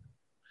bond.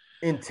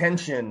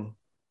 Intention.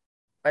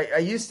 I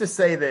used to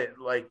say that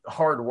like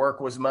hard work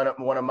was one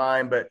of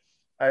mine, but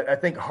I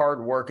think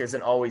hard work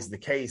isn't always the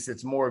case.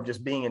 It's more of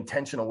just being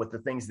intentional with the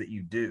things that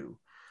you do.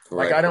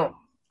 Right. Like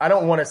I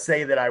don't want to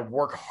say that I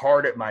work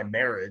hard at my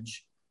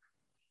marriage,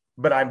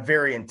 but I'm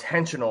very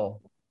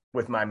intentional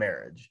with my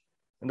marriage.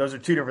 And those are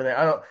two different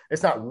things.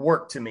 It's not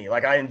work to me.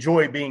 Like I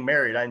enjoy being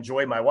married. I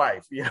enjoy my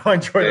wife, you know, I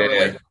enjoy the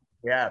relationship.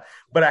 Yeah.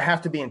 But I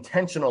have to be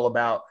intentional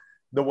about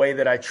the way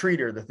that I treat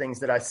her, the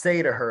things that I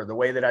say to her, the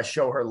way that I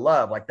show her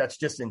love. Like that's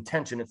just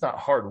intention. It's not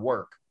hard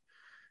work.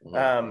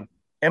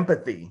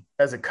 Empathy.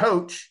 As a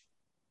coach,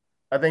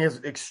 I think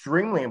it's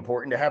extremely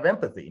important to have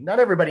empathy. Not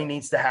everybody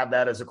needs to have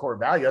that as a core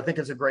value. I think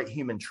it's a great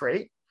human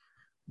trait.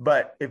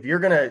 But if you're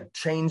going to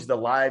change the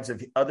lives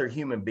of other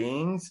human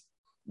beings,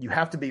 you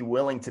have to be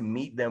willing to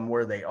meet them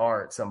where they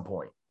are at some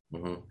point.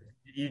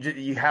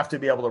 You have to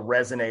be able to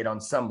resonate on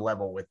some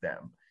level with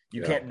them.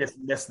 You can't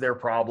dismiss their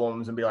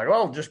problems and be like,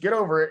 "Oh, just get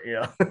over it." You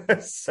know,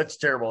 such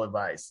terrible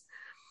advice.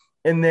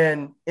 And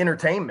then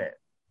entertainment.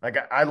 Like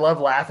I love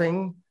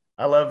laughing.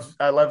 I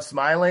love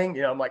smiling.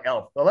 You know, I'm like,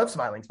 I love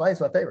smiling. Smiling's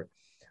my favorite.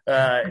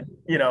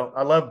 You know,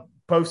 I love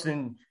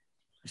posting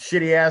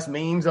shitty ass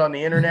memes on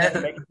the internet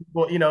and making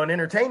people, you know, and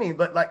entertaining.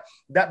 But like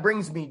that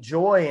brings me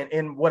joy.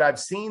 And what I've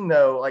seen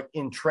though, like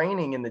in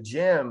training in the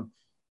gym,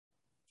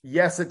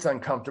 yes, it's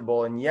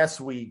uncomfortable. And yes,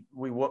 we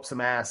whoop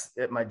some ass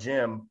at my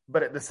gym,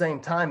 but at the same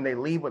time, they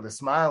leave with a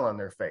smile on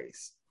their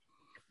face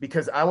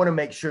because I want to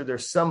make sure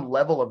there's some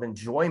level of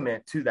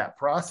enjoyment to that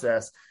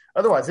process.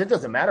 Otherwise, it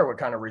doesn't matter what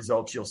kind of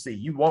results you'll see.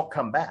 You won't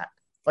come back.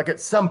 Like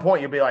at some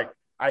point, you'll be like,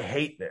 I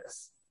hate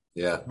this.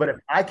 Yeah. But if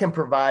I can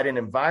provide an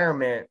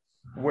environment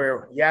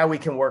where, we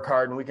can work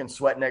hard and we can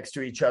sweat next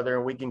to each other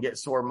and we can get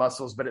sore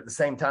muscles, but at the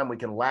same time, we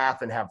can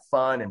laugh and have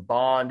fun and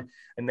bond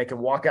and they can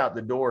walk out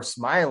the door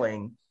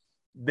smiling,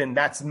 then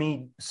that's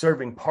me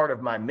serving part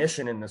of my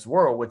mission in this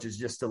world, which is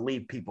just to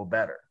leave people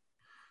better.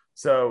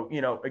 So,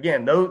 you know,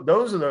 again,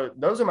 those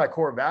are my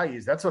core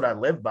values. That's what I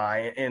live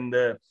by. And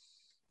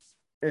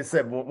it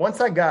said,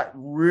 once I got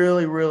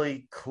really,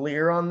 really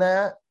clear on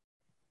that,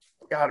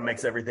 God, it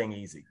makes everything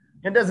easy.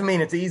 It doesn't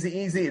mean it's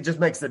easy. It just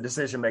makes the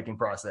decision-making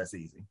process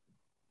easy.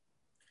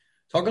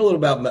 Talk a little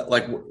about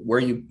like where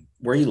you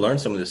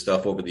learned some of this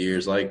stuff over the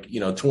years. Like,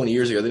 you know, 20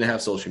 years ago, they didn't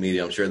have social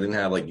media. I'm sure they didn't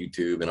have like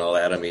YouTube and all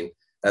that. I mean,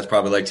 that's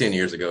probably like 10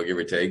 years ago, give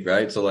or take.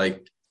 Right. So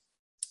like,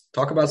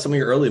 talk about some of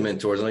your early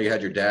mentors. I know you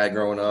had your dad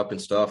growing up and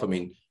stuff. I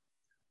mean,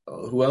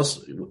 who else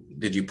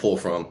did you pull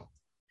from?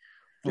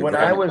 When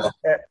I was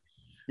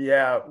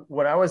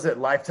at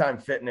Lifetime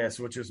Fitness,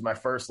 which was my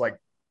first like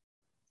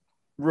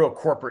real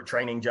corporate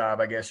training job,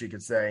 I guess you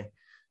could say,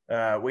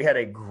 we had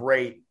a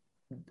great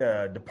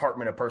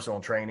department of personal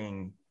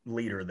training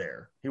leader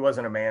there. He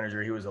wasn't a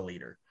manager. He was a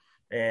leader,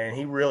 and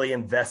he really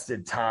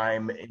invested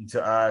time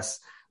into us.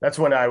 That's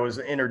when I was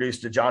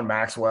introduced to John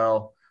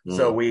Maxwell.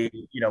 So we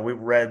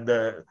read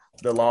the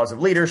laws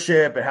of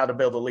leadership and how to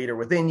build a leader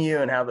within you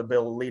and how to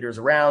build leaders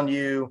around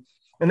you.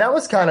 And that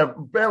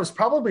was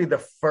probably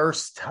the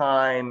first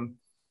time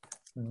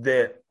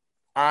that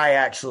I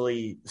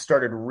actually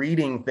started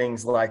reading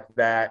things like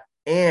that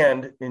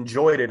and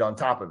enjoyed it on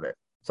top of it.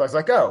 So I was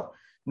like, oh,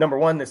 number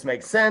one, this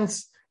makes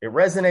sense. It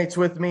resonates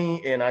with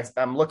me. And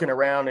I'm looking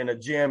around in a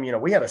gym,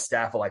 we had a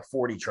staff of like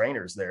 40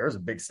 trainers there. It was a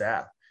big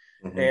staff.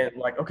 Mm-hmm. And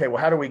like, okay,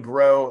 well, how do we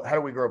grow? How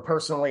do we grow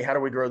personally? How do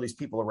we grow these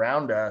people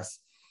around us?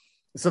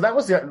 So that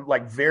was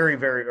like very,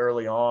 very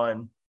early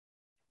on.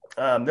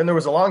 Then there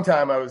was a long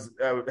time I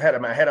had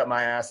my head up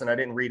my ass and I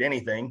didn't read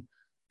anything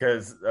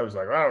because I was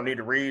like, I don't need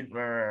to read,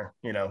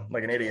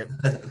 like an idiot.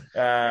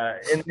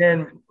 And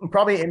then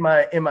probably in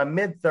my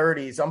mid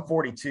 30s, I'm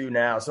 42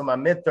 now. So in my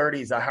mid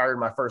 30s, I hired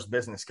my first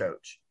business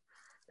coach,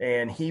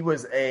 and he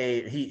is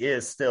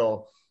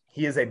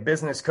a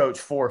business coach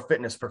for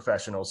fitness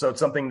professionals. So it's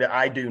something that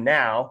I do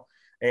now.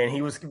 And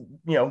he was,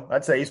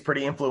 I'd say he's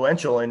pretty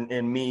influential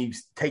in me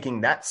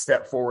taking that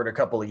step forward a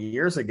couple of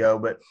years ago.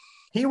 But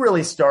he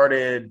really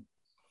started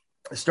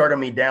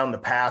me down the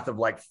path of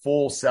like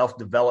full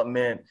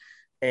self-development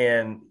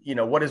and,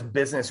 what does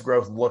business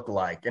growth look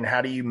like? And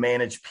how do you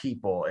manage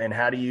people? And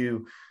how do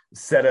you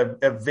set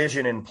a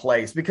vision in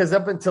place? Because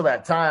up until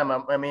that time,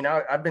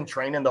 I've been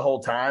training the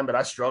whole time, but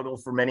I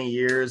struggled for many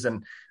years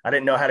and I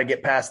didn't know how to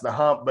get past the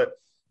hump. But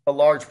a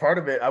large part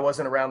of it, I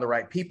wasn't around the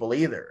right people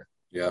either.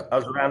 Yeah. I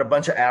was around a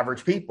bunch of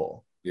average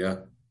people. Yeah.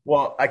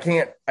 Well, I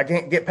can't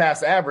get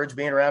past average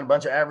being around a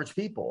bunch of average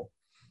people.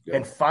 Yeah.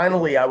 And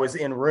finally I was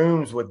in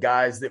rooms with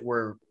guys that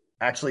were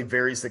actually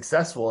very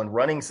successful and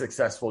running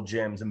successful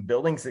gyms and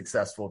building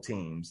successful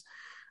teams.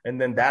 And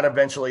then that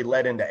eventually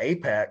led into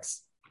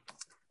Apex.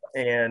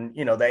 And,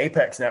 the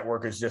Apex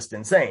network is just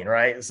insane,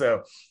 right?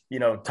 So,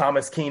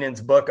 Thomas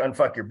Keenan's book,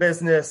 Unfuck Your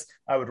Business,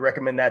 I would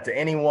recommend that to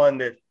anyone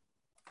that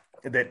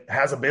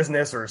has a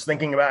business or is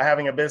thinking about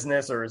having a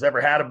business or has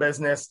ever had a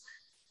business.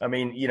 I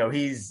mean,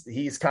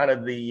 he's kind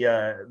of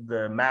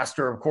the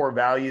master of core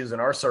values in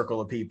our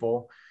circle of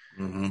people.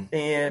 Mm-hmm.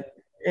 And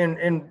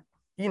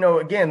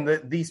again,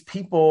 these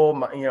people,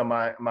 my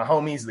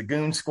homies, the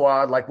Goon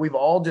Squad, like we've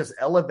all just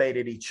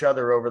elevated each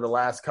other over the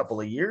last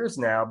couple of years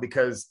now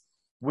because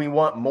we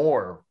want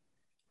more.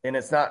 And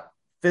it's not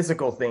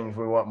physical things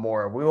we want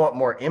more. We want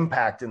more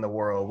impact in the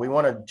world. We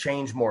want to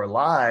change more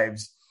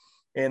lives.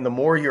 And the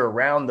more you're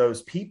around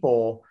those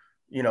people,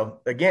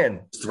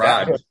 again,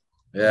 thrive.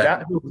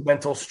 That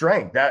mental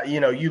strength that,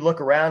 you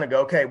look around and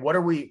go, okay, what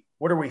are we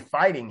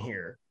fighting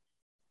here?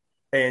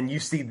 And you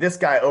see this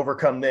guy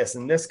overcome this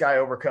and this guy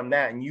overcome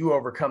that and you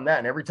overcome that.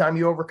 And every time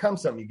you overcome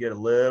something, you get a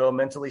little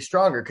mentally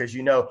stronger because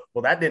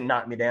well, that didn't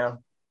knock me down.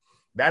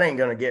 That ain't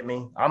going to get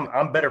me.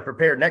 I'm better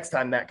prepared next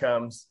time that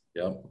comes.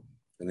 Yep.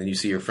 And then you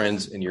see your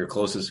friends and your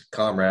closest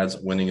comrades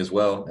winning as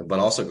well, but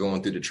also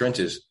going through the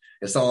trenches.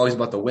 It's not always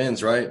about the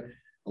wins, right?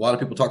 A lot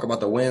of people talk about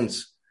the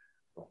wins.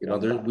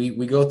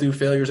 We go through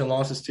failures and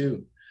losses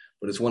too,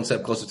 but it's one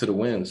step closer to the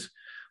wins.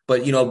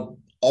 But,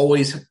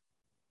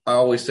 I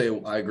always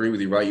say, I agree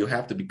with you, right? You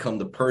have to become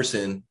the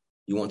person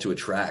you want to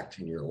attract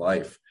in your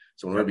life.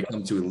 So in order to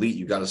become too elite,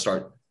 you got to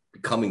start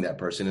becoming that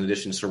person in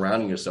addition to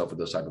surrounding yourself with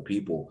those type of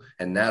people.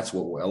 And that's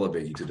what will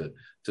elevate you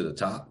to the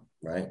top,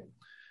 right?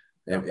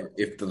 And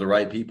if they're the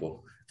right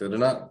people. If they're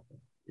not,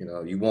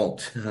 you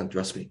won't.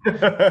 Trust me.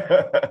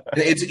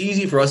 It's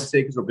easy for us to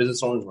say because we're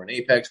business owners, we're in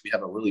Apex, we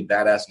have a really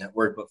badass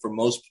network. But for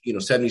most,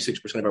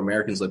 76% of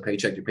Americans live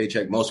paycheck to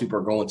paycheck. Most people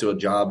are going to a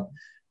job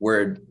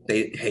where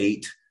they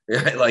hate,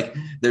 right? Like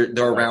they're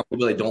around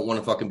people they don't want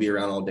to fucking be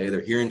around all day.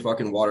 They're hearing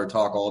fucking water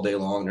talk all day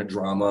long. They're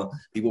drama,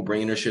 people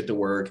bringing their shit to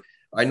work.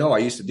 I know I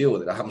used to deal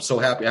with it. I'm so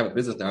happy I have a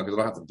business now because I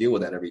don't have to deal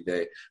with that every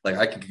day. Like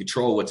I can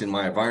control what's in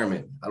my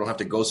environment. I don't have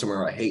to go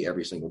somewhere I hate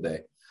every single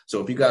day.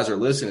 So if you guys are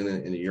listening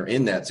and you're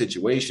in that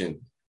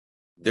situation,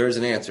 there's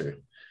an answer.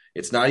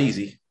 It's not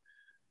easy,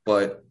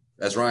 but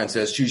as Ryan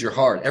says, choose your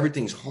heart.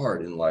 Everything's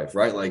hard in life,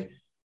 right? Like,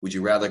 would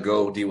you rather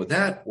go deal with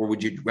that? Or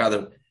would you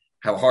rather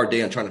have a hard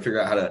day on trying to figure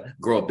out how to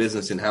grow a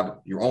business and have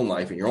your own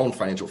life and your own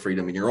financial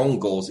freedom and your own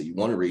goals that you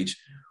want to reach?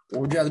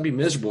 Or would you rather be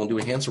miserable and do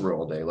a hamster wheel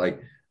all day?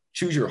 Like,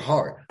 choose your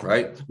heart,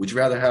 right? Would you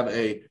rather have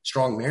a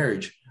strong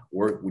marriage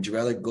or would you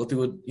rather go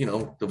through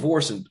a,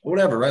 divorce and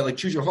whatever, right? Like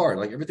choose your heart.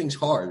 Like everything's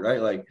hard, right?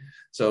 Like,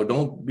 so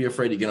don't be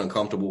afraid to get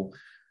uncomfortable.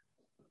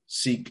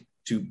 Seek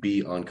to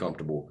be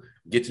uncomfortable.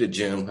 Get to the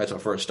gym. That's our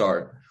first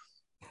start.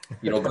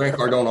 Grant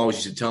Cardone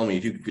always used to tell me,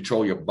 if you can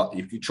control your body,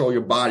 you can control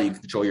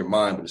your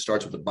mind, but it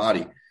starts with the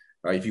body,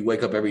 right? If you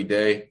wake up every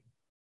day,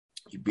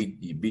 you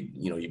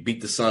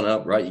beat the sun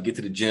up, right? You get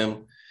to the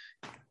gym.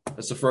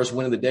 That's the first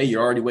win of the day.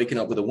 You're already waking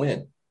up with a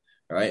win.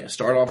 All right.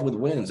 Start off with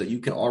wins that you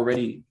can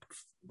already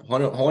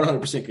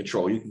 100%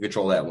 control. You can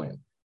control that win.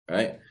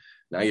 Right.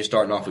 Now you're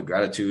starting off with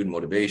gratitude,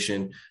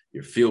 motivation.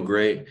 You feel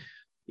great.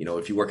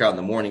 If you work out in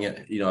the morning,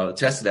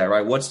 attest to that,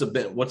 right?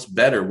 What's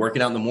better,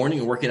 working out in the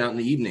morning or working out in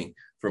the evening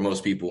for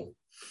most people?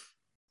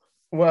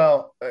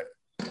 Well,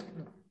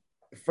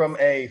 from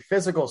a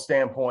physical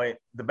standpoint,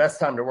 the best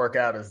time to work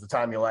out is the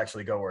time you'll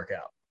actually go work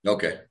out.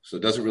 Okay. So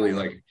it doesn't really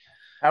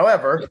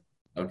However,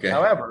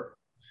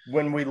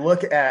 when we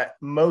look at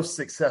most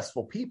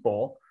successful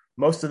people,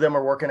 most of them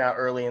are working out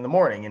early in the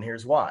morning. And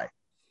here's why.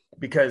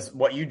 Because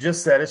what you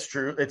just said is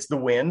true. It's the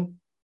win.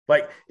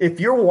 Like if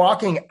you're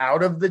walking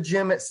out of the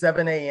gym at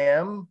 7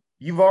 a.m.,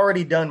 you've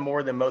already done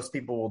more than most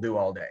people will do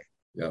all day.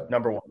 Yep.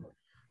 Number one.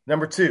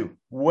 Number two,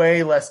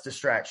 way less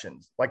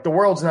distractions. Like the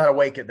world's not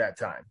awake at that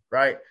time,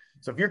 right?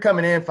 So if you're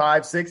coming in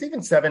 5, 6,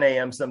 even 7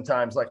 a.m.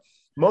 sometimes, like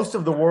most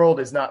of the world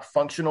is not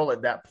functional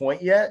at that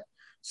point yet.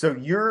 So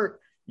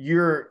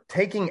you're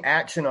taking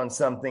action on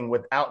something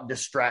without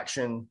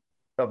distraction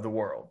of the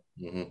world.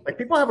 Mm-hmm. Like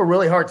people have a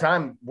really hard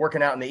time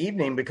working out in the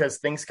evening because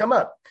things come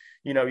up.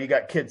 You know, you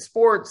got kids'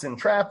 sports and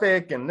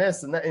traffic and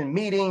this and that and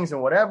meetings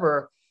and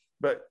whatever.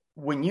 But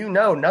when you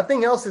know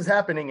nothing else is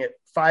happening at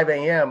 5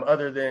 a.m.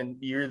 other than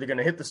you're either going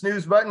to hit the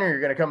snooze button or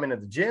you're going to come into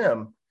the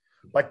gym,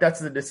 like that's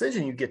the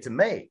decision you get to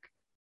make.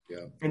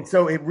 Yeah. And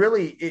so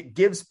it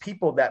gives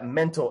people that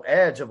mental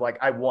edge of like,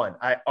 I won.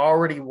 I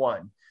already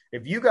won.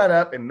 If you got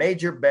up and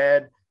made your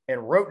bed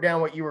and wrote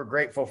down what you were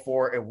grateful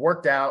for and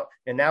worked out,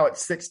 and now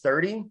it's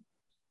 6:30,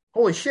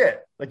 holy shit.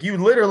 Like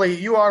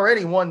you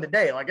already won the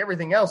day. Like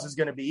everything else is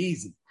going to be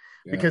easy.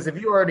 Yeah. Because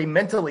if you already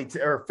mentally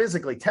or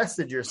physically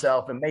tested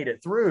yourself and made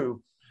it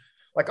through,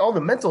 like all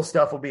the mental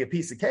stuff will be a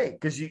piece of cake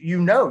because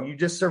you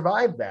just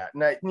survived that.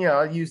 And I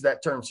use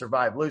that term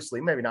survive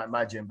loosely, maybe not in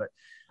my gym, but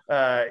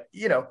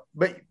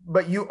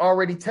but you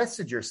already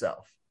tested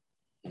yourself.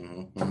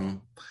 Mm-hmm.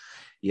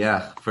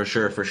 Yeah, for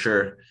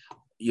sure.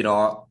 You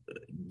know,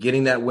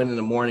 getting that win in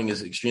the morning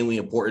is extremely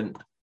important.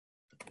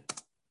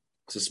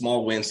 It's a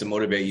small wins to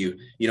motivate you.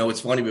 You know,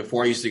 it's funny,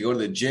 before I used to go to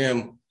the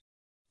gym,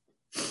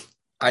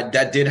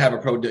 that did have a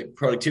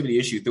productivity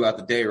issue throughout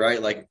the day,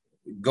 right? Like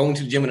going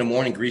to the gym in the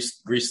morning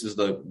greases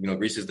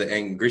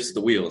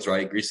the wheels,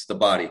 right? Greases the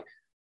body.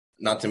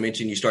 Not to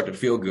mention you start to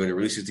feel good. It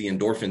releases the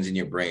endorphins in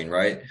your brain,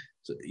 right?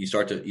 So you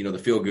start to, the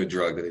feel good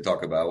drug that they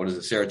talk about. What is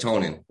it?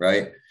 Serotonin,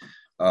 right?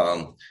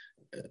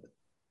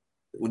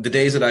 The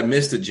days that I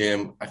miss the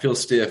gym, I feel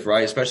stiff,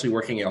 right? Especially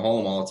working at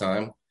home all the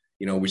time.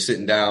 You know, we're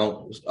sitting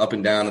down, up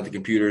and down at the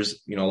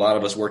computers, a lot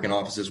of us work in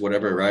offices,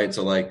 whatever, right?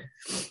 So like,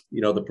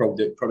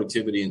 the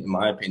productivity, in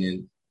my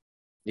opinion,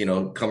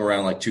 come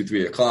around like 2,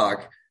 3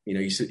 o'clock,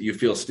 you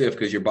feel stiff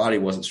because your body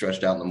wasn't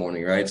stretched out in the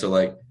morning, right? So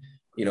like,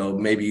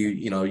 maybe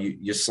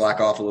you slack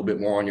off a little bit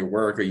more on your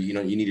work, or, you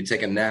need to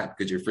take a nap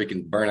because you're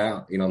freaking burnt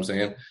out. You know what I'm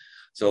saying?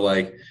 So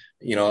like,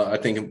 I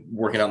think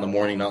working out in the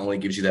morning not only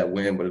gives you that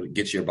win, but it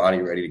gets your body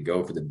ready to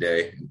go for the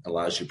day,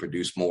 allows you to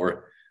produce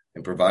more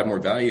and provide more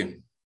value.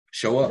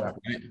 Show up. Yeah.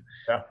 Right?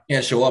 Yeah. You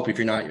can't show up if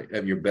you're not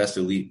at your best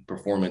elite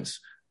performance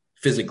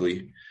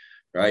physically,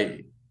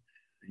 right?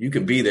 You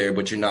could be there,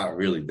 but you're not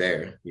really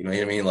there. You know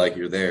what I mean? Like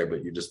you're there,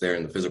 but you're just there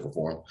in the physical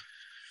form.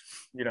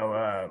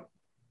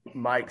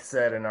 Mike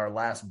said in our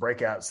last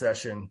breakout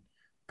session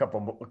a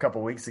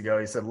couple weeks ago,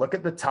 he said, look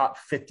at the top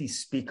 50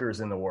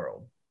 speakers in the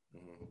world.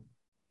 Mm-hmm.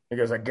 He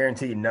goes, I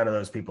guarantee you none of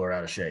those people are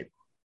out of shape.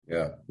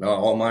 Yeah. No,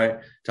 all my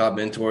top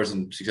mentors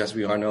and success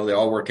people I know, they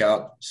all work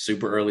out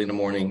super early in the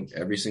morning,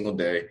 every single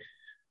day,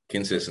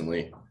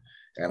 consistently.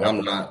 And I'm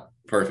not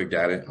perfect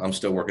at it. I'm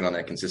still working on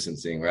that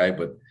consistency, right?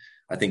 But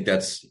I think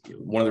that's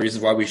one of the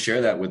reasons why we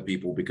share that with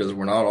people, because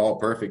we're not all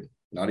perfect,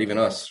 not even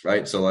us,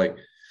 right? So like,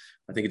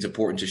 I think it's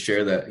important to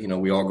share that,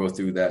 we all go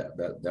through that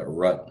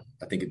rut.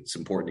 I think it's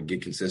important to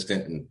get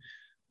consistent and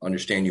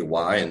understand your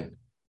why and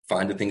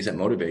find the things that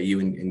motivate you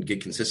and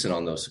get consistent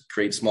on those.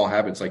 Create small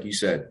habits, like you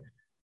said.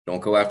 Don't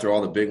go after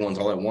all the big ones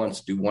all at once.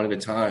 Do one at a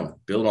time.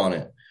 Build on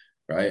it,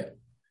 right?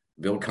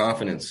 Build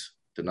confidence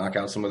to knock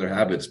out some of their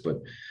habits. But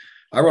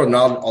I wrote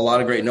a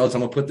lot of great notes.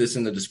 I'm going to put this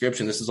in the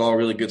description. This is all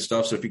really good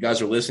stuff. So if you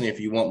guys are listening, if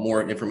you want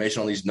more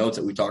information on these notes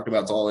that we talked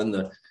about, it's all in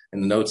the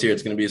notes here.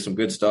 It's going to be some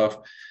good stuff.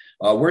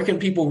 Where can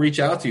people reach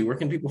out to you? Where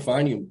can people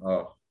find you?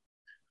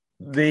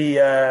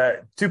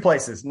 The 2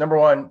 places. Number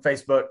one,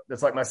 Facebook.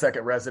 That's like my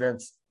second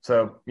residence.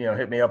 So,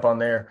 hit me up on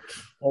there.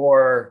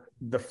 Or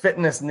the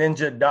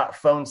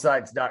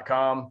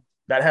fitnessninja.phonesites.com.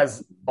 That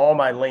has all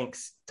my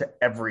links to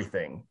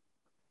everything.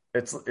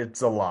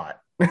 It's a lot.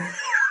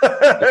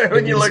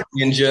 When you look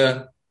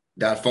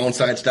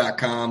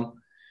ninja.phonesites.com.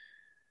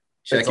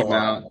 Check him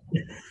out.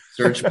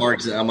 Search Marc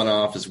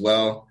Zalmanoff as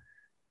well.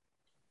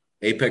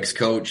 Apex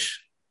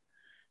coach,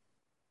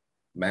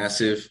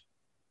 massive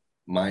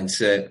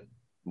mindset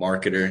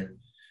marketer.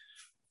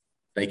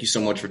 Thank you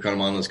so much for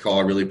coming on this call.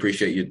 I really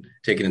appreciate you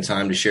taking the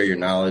time to share your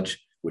knowledge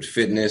with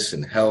fitness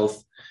and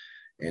health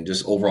and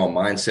just overall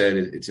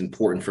mindset. It's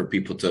important for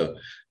people to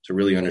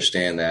really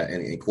understand that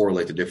and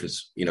correlate the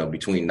difference,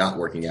 between not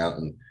working out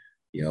and,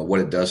 what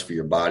it does for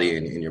your body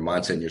and your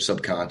mindset and your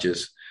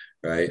subconscious,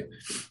 right?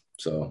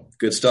 So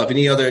good stuff.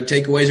 Any other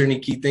takeaways or any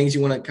key things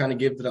you want to kind of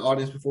give to the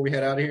audience before we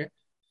head out of here?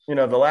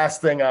 The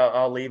last thing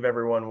I'll leave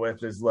everyone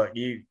with is, look,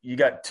 you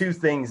got 2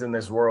 things in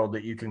this world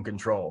that you can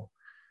control,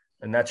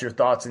 and that's your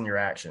thoughts and your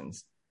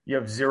actions. You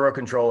have zero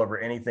control over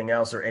anything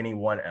else or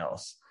anyone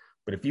else.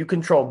 But if you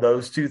control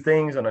those 2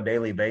 things on a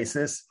daily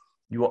basis,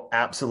 you will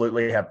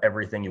absolutely have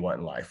everything you want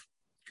in life.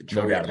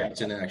 Control your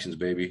thoughts and actions,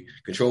 baby.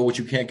 Control what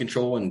you can't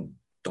control and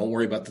don't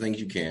worry about the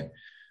things you can.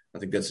 I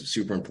think that's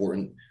super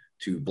important,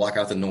 to block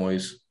out the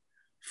noise,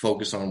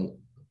 focus on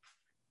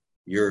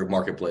your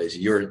marketplace,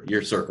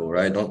 your circle,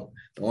 right? Don't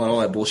let all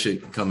that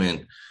bullshit come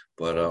in.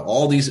 But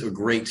all these are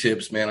great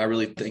tips, man. I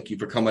really thank you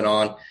for coming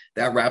on.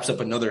 That wraps up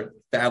another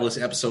fabulous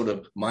episode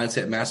of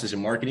Mindset Masters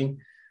in Marketing.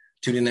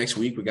 Tune in next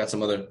week. We got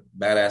some other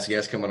badass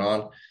guests coming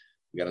on.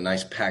 We got a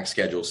nice packed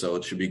schedule, so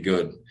it should be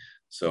good.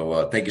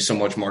 So thank you so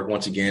much, Mark,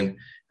 once again.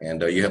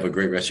 And you have a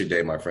great rest of your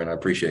day, my friend. I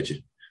appreciate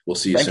you. We'll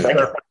see you soon.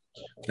 You.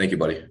 Thank you,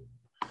 buddy.